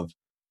off of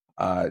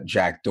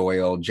Jack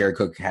Doyle. Jared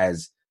Cook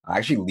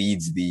actually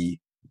leads the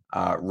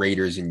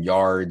Raiders in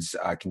yards,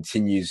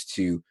 continues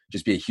to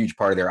just be a huge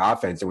part of their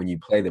offense. And when you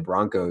play the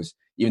Broncos,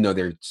 even though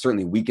they're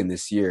certainly weakened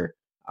this year,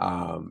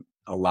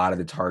 a lot of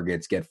the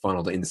targets get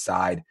funneled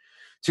inside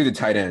to the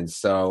tight ends.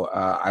 So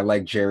I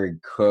like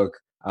Jared Cook.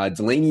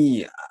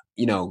 Delaney,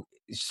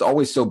 is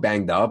always so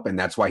banged up, and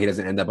that's why he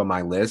doesn't end up on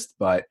my list.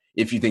 But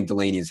if you think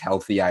Delaney is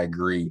healthy, I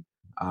agree.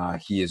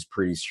 He is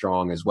pretty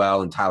strong as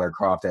well. And Tyler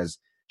Kroft, as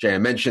Jay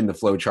mentioned, the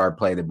flow chart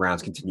play, the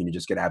Browns continue to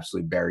just get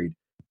absolutely buried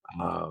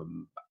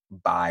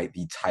by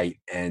the tight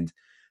end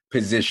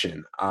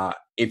position.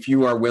 If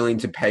you are willing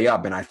to pay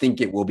up, and I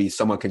think it will be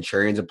somewhat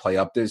contrarian to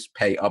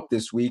pay up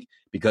this week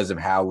because of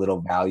how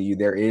little value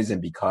there is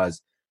and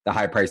because the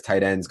high-priced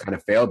tight ends kind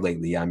of failed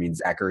lately. I mean,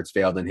 Zach Ertz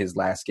failed in his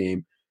last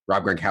game.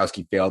 Rob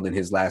Gronkowski failed in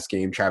his last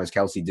game. Travis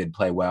Kelce did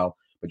play well,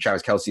 but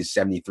Travis Kelce is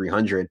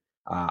 7,300.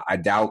 I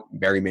doubt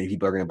very many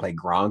people are going to play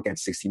Gronk at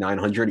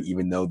 6,900,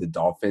 even though the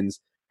Dolphins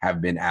have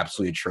been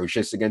absolutely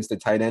atrocious against the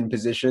tight end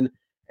position.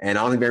 And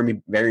I don't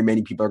think very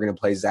many people are going to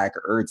play Zach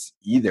Ertz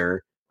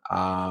either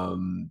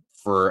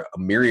for a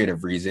myriad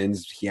of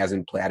reasons. He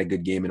hasn't had a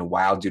good game in a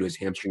while due to his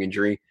hamstring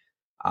injury.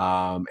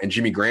 And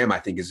Jimmy Graham, I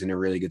think, is in a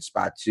really good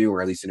spot too,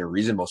 or at least in a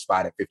reasonable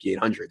spot at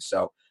 5,800.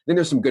 So I think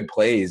there's some good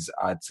plays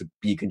to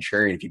be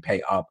contrarian if you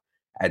pay up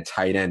at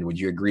tight end. Would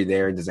you agree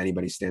there? Does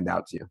anybody stand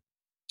out to you?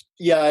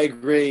 Yeah, I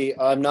agree.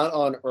 I'm not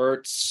on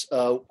Ertz.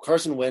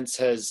 Carson Wentz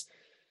has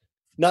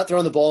not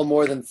thrown the ball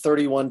more than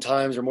 31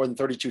 times or more than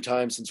 32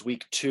 times since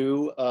week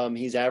 2.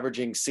 He's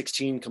averaging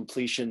 16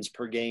 completions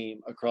per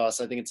game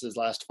across, I think it's his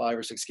last 5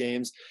 or 6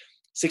 games.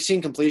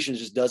 16 completions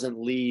just doesn't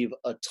leave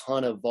a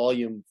ton of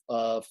volume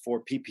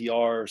for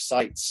PPR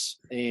sites.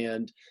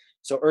 And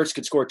so Ertz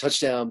could score a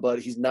touchdown, but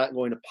he's not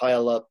going to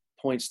pile up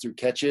points through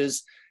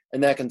catches.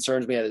 And that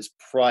concerns me at his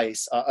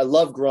price. I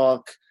love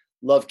Gronk,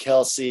 love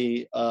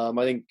Kelce.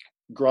 I think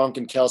Gronk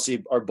and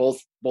Kelce are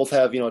both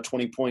have, a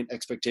 20-point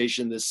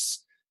expectation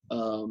this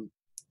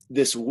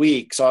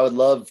week. So I would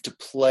love to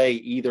play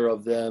either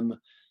of them.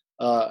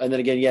 And then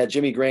again,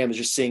 Jimmy Graham is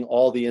just seeing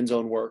all the end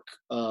zone work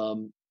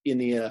in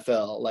the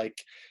NFL. Like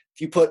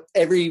if you put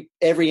every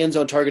end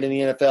zone target in the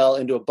NFL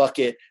into a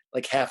bucket,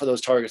 like half of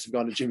those targets have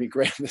gone to Jimmy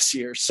Graham this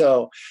year.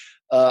 So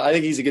I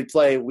think he's a good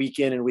play week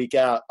in and week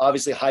out.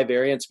 Obviously high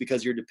variance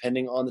because you're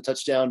depending on the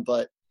touchdown,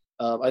 but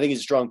I think he's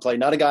a strong play.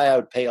 Not a guy I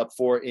would pay up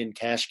for in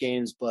cash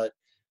games, but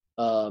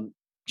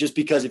just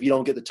because if you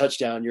don't get the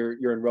touchdown,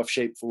 you're in rough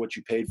shape for what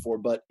you paid for.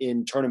 But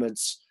in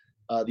tournaments,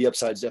 the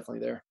upside's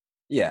definitely there.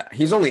 Yeah,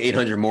 he's only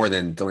 800 more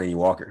than Delaney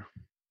Walker.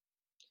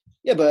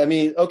 Yeah, but I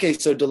mean, okay,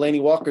 so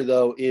Delaney Walker,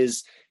 though,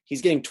 he's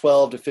getting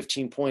 12 to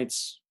 15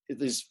 points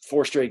these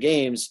 4 straight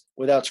games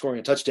without scoring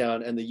a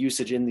touchdown, and the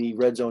usage in the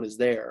red zone is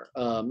there.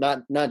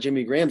 Not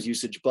Jimmy Graham's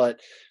usage,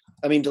 but,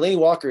 I mean, Delaney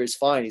Walker is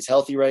fine. He's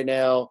healthy right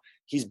now.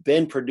 He's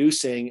been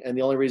producing, and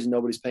the only reason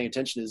nobody's paying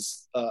attention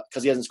is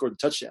because he hasn't scored the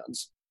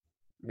touchdowns.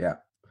 Yeah.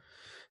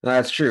 No,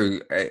 that's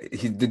true.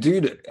 The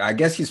dude, I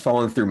guess he's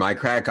fallen through my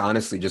crack,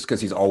 honestly, just because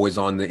he's always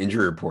on the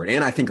injury report.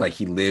 And I think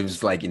he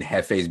lives in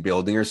Hefe's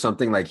building or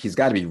something. He's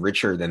got to be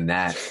richer than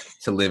that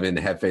to live in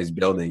Hefe's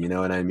building. You know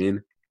what I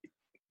mean?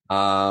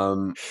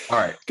 All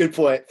right. Good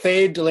point.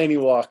 Fade Delaney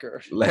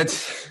Walker.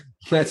 Let's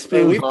we've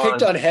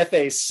picked on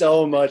Hefe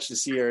so much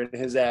this year in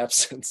his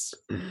absence.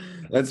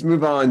 Let's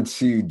move on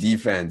to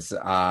defense.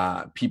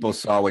 People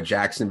saw what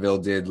Jacksonville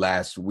did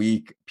last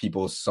week.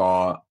 People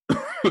saw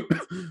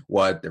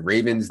what the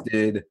Ravens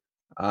did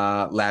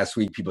last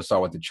week. People saw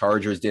what the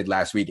Chargers did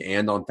last week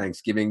and on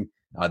Thanksgiving.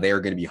 They are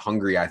going to be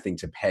hungry, I think,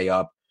 to pay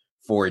up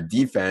for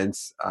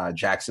defense.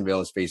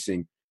 Jacksonville is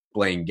facing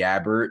Blaine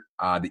Gabbert.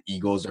 The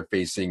Eagles are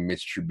facing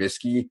Mitch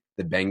Trubisky.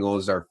 The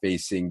Bengals are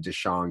facing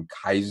Deshaun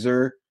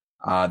Kaiser.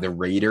 The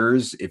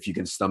Raiders, if you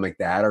can stomach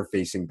that, are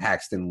facing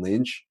Paxton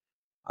Lynch.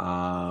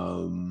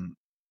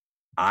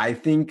 I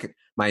think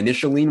my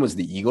initial lean was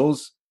the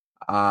Eagles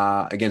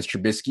against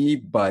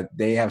Trubisky, but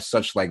they have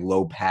such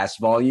low pass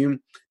volume.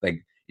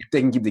 If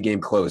they can keep the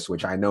game close,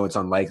 which I know it's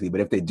unlikely,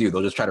 but if they do,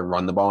 they'll just try to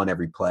run the ball on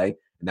every play,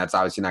 and that's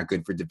obviously not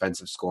good for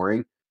defensive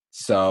scoring.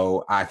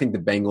 So I think the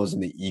Bengals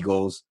and the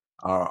Eagles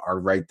are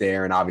right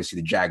there, and obviously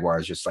the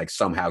Jaguars just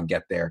somehow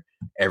get there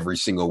every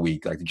single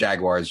week. The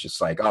Jaguars just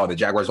the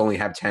Jaguars only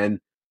have 10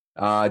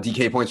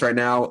 DK points right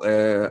now.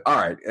 All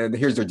right,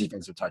 here's their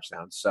defensive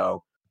touchdowns.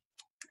 So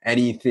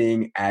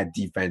anything at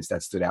defense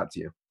that stood out to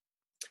you?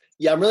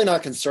 Yeah, I'm really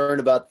not concerned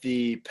about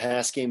the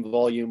pass game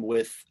volume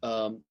with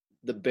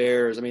the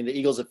Bears. I mean, the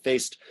Eagles have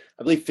faced,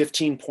 I believe,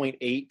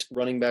 15.8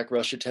 running back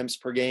rush attempts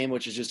per game,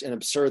 which is just an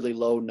absurdly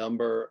low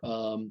number.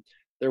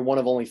 They're one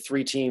of only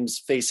 3 teams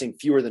facing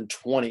fewer than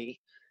 20.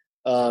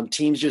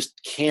 Teams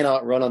just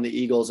cannot run on the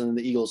Eagles, and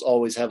the Eagles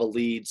always have a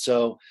lead.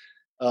 So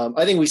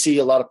I think we see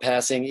a lot of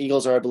passing.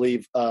 Eagles are, I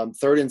believe,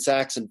 3rd in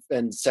sacks and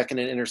 2nd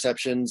in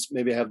interceptions.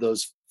 Maybe I have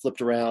those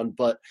flipped around.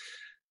 But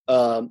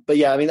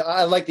yeah, I mean,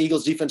 I like the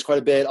Eagles defense quite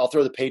a bit. I'll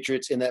throw the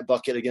Patriots in that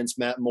bucket against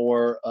Matt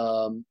Moore.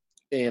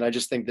 And I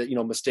just think that,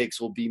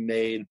 mistakes will be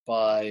made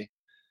by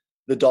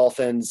the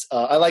Dolphins.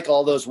 I like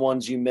all those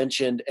ones you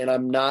mentioned, and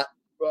I'm not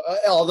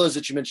all those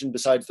that you mentioned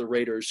besides the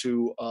Raiders,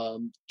 who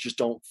just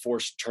don't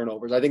force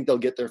turnovers. I think they'll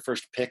get their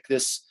first pick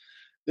this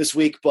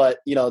week, but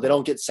they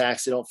don't get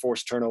sacks, they don't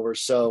force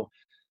turnovers. So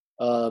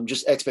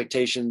just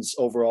expectations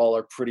overall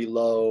are pretty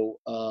low.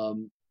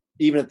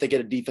 even if they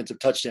get a defensive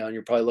touchdown,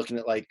 you're probably looking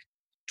at like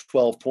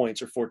 12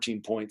 points or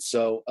 14 points.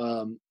 So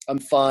I'm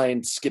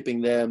fine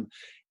skipping them.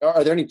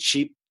 Are there any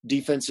cheap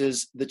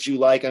defenses that you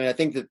like? I mean, I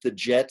think that the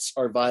Jets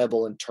are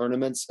viable in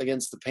tournaments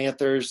against the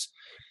Panthers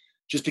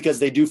just because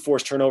they do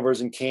force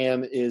turnovers and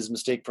Cam is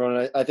mistake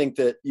prone. I think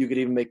that you could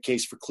even make a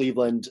case for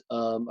Cleveland.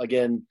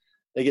 Again,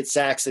 they get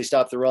sacks, they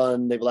stop the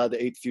run, they've allowed the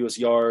 8th fewest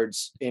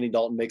yards. Andy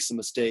Dalton makes some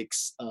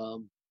mistakes.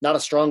 Not a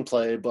strong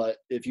play, but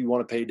if you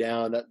want to pay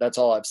down, that's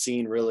all I've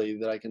seen really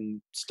that I can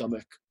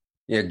stomach.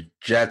 Yeah,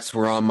 Jets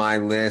were on my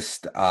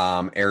list.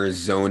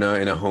 Arizona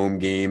in a home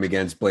game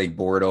against Blake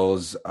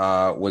Bortles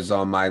was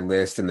on my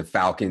list, and the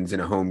Falcons in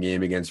a home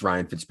game against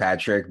Ryan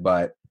Fitzpatrick.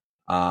 But,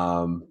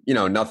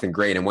 nothing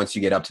great. And once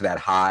you get up to that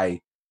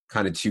high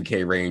kind of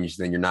 2K range,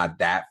 then you're not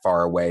that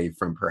far away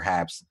from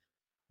perhaps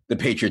the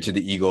Patriots or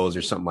the Eagles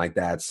or something like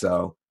that.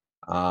 So,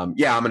 I'm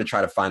going to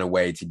try to find a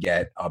way to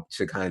get up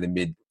to kind of the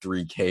mid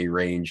 3K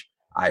range,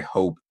 I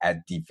hope,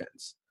 at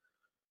defense.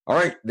 All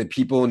right, the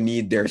people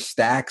need their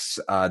stacks.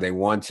 They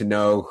want to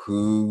know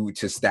who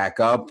to stack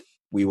up.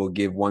 We will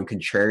give one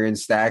contrarian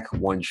stack,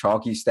 one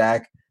chalky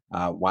stack.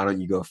 Why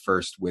don't you go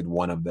first with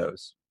one of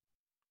those?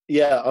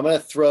 Yeah, I'm going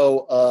to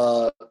throw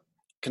a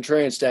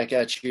contrarian stack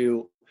at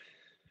you.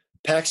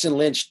 Paxton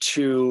Lynch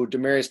to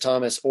Demaryius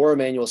Thomas or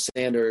Emmanuel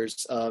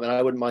Sanders, and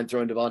I wouldn't mind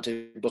throwing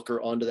Devontae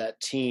Booker onto that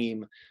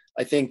team.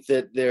 I think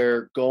that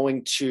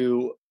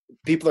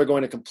people are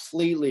going to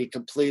completely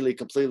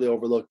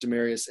overlook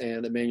Demaryius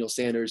and Emmanuel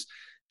Sanders.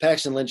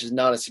 Paxton Lynch is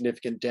not a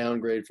significant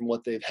downgrade from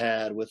what they've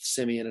had with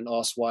Simeon and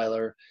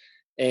Osweiler.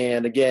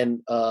 And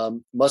again,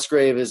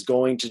 Musgrave is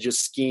going to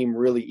just scheme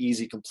really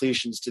easy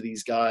completions to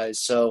these guys.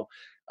 So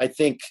I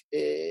think,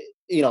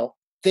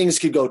 things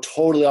could go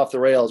totally off the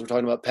rails. We're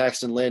talking about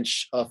Paxton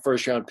Lynch, a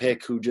first-round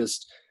pick who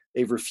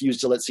they've refused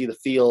to let see the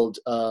field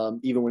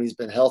even when he's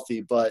been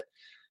healthy. But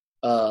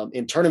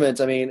in tournaments,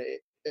 I mean,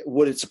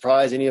 would it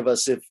surprise any of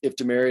us if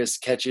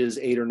Demaryius catches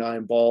 8 or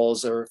 9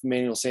 balls or if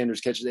Emmanuel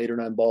Sanders catches 8 or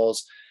 9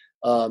 balls?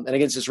 And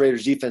against this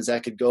Raiders defense,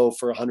 that could go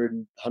for 100,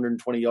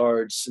 120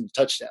 yards and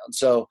touchdown.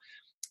 So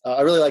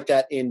I really like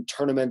that in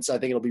tournaments. I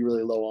think it'll be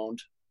really low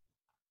owned.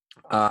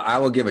 I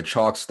will give a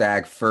chalk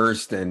stack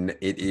first, and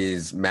it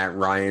is Matt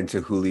Ryan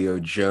to Julio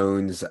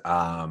Jones.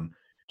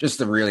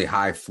 Just a really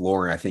high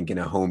floor, I think, in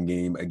a home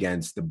game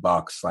against the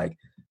Bucs. Like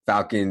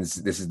Falcons,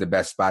 this is the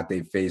best spot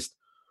they've faced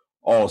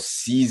all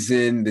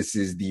season. This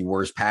is the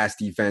worst pass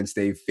defense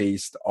they've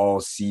faced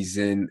all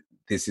season.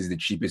 This is the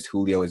cheapest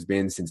Julio has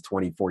been since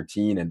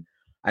 2014. And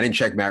I didn't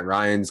check Matt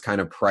Ryan's kind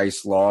of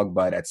price log,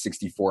 but at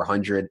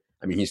 6,400,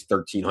 I mean, he's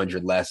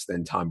 1,300 less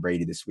than Tom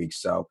Brady this week.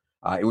 So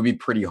it would be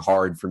pretty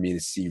hard for me to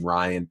see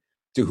Ryan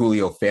to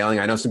Julio failing.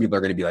 I know some people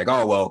are going to be like,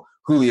 oh, well,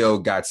 Julio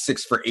got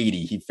 6 for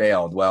 80. He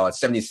failed. Well, at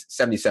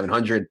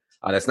 7,700,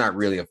 that's not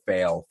really a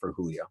fail for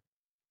Julio.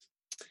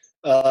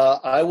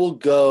 I will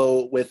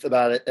go with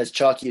about it as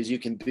chalky as you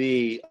can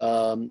be.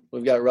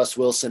 We've got Russ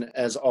Wilson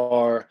as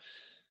our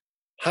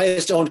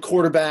highest owned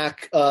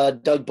quarterback,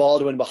 Doug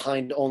Baldwin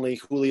behind only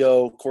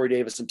Julio, Corey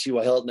Davis, and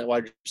T.Y. Hilton at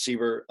wide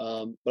receiver.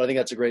 But I think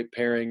that's a great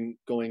pairing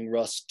going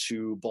Russ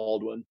to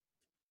Baldwin.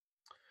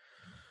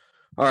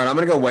 All right, I'm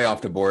going to go way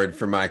off the board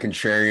for my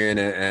contrarian,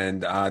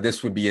 and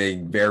this would be a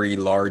very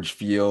large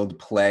field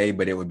play,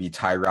 but it would be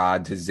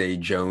Tyrod to Zay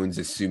Jones,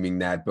 assuming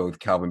that both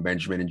Kelvin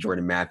Benjamin and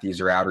Jordan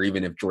Matthews are out, or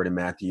even if Jordan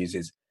Matthews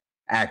is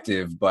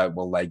active but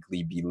will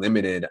likely be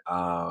limited.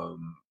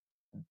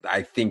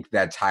 I think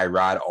that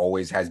Tyrod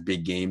always has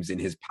big games in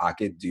his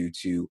pocket due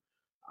to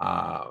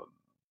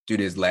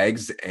his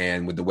legs,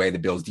 and with the way the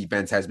Bills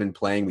defense has been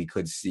playing, we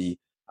could see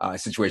a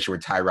situation where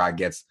Tyrod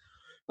gets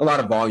a lot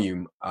of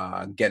volume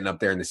getting up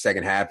there in the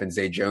second half, and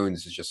Zay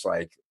Jones is just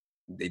like,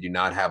 they do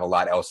not have a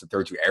lot else to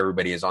throw to.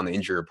 Everybody is on the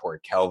injury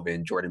report.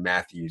 Kelvin, Jordan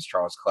Matthews,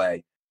 Charles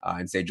Clay,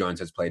 and Zay Jones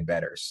has played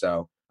better.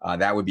 So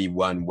that would be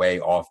one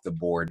way off the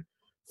board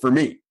for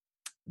me.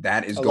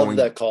 That is love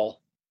that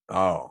call.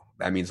 Oh,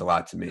 that means a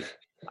lot to me.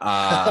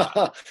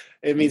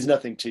 It means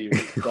nothing to you,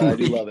 but I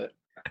do love it.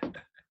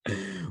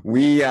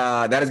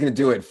 That is going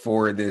to do it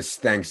for this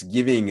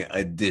Thanksgiving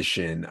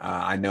edition.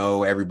 I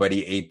know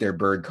everybody ate their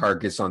bird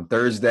carcass on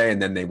Thursday,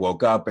 and then they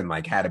woke up and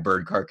had a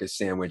bird carcass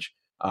sandwich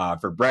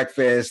for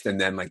breakfast, and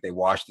then they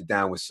washed it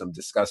down with some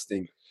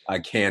disgusting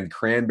canned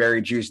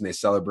cranberry juice, and they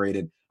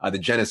celebrated the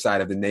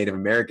genocide of the Native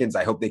Americans.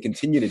 I hope they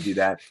continue to do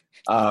that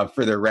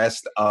for the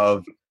rest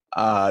of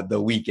the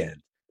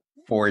weekend.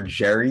 For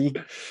Jerry,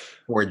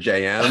 for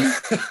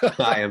JM,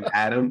 I am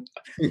Adam.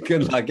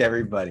 Good luck,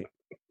 everybody.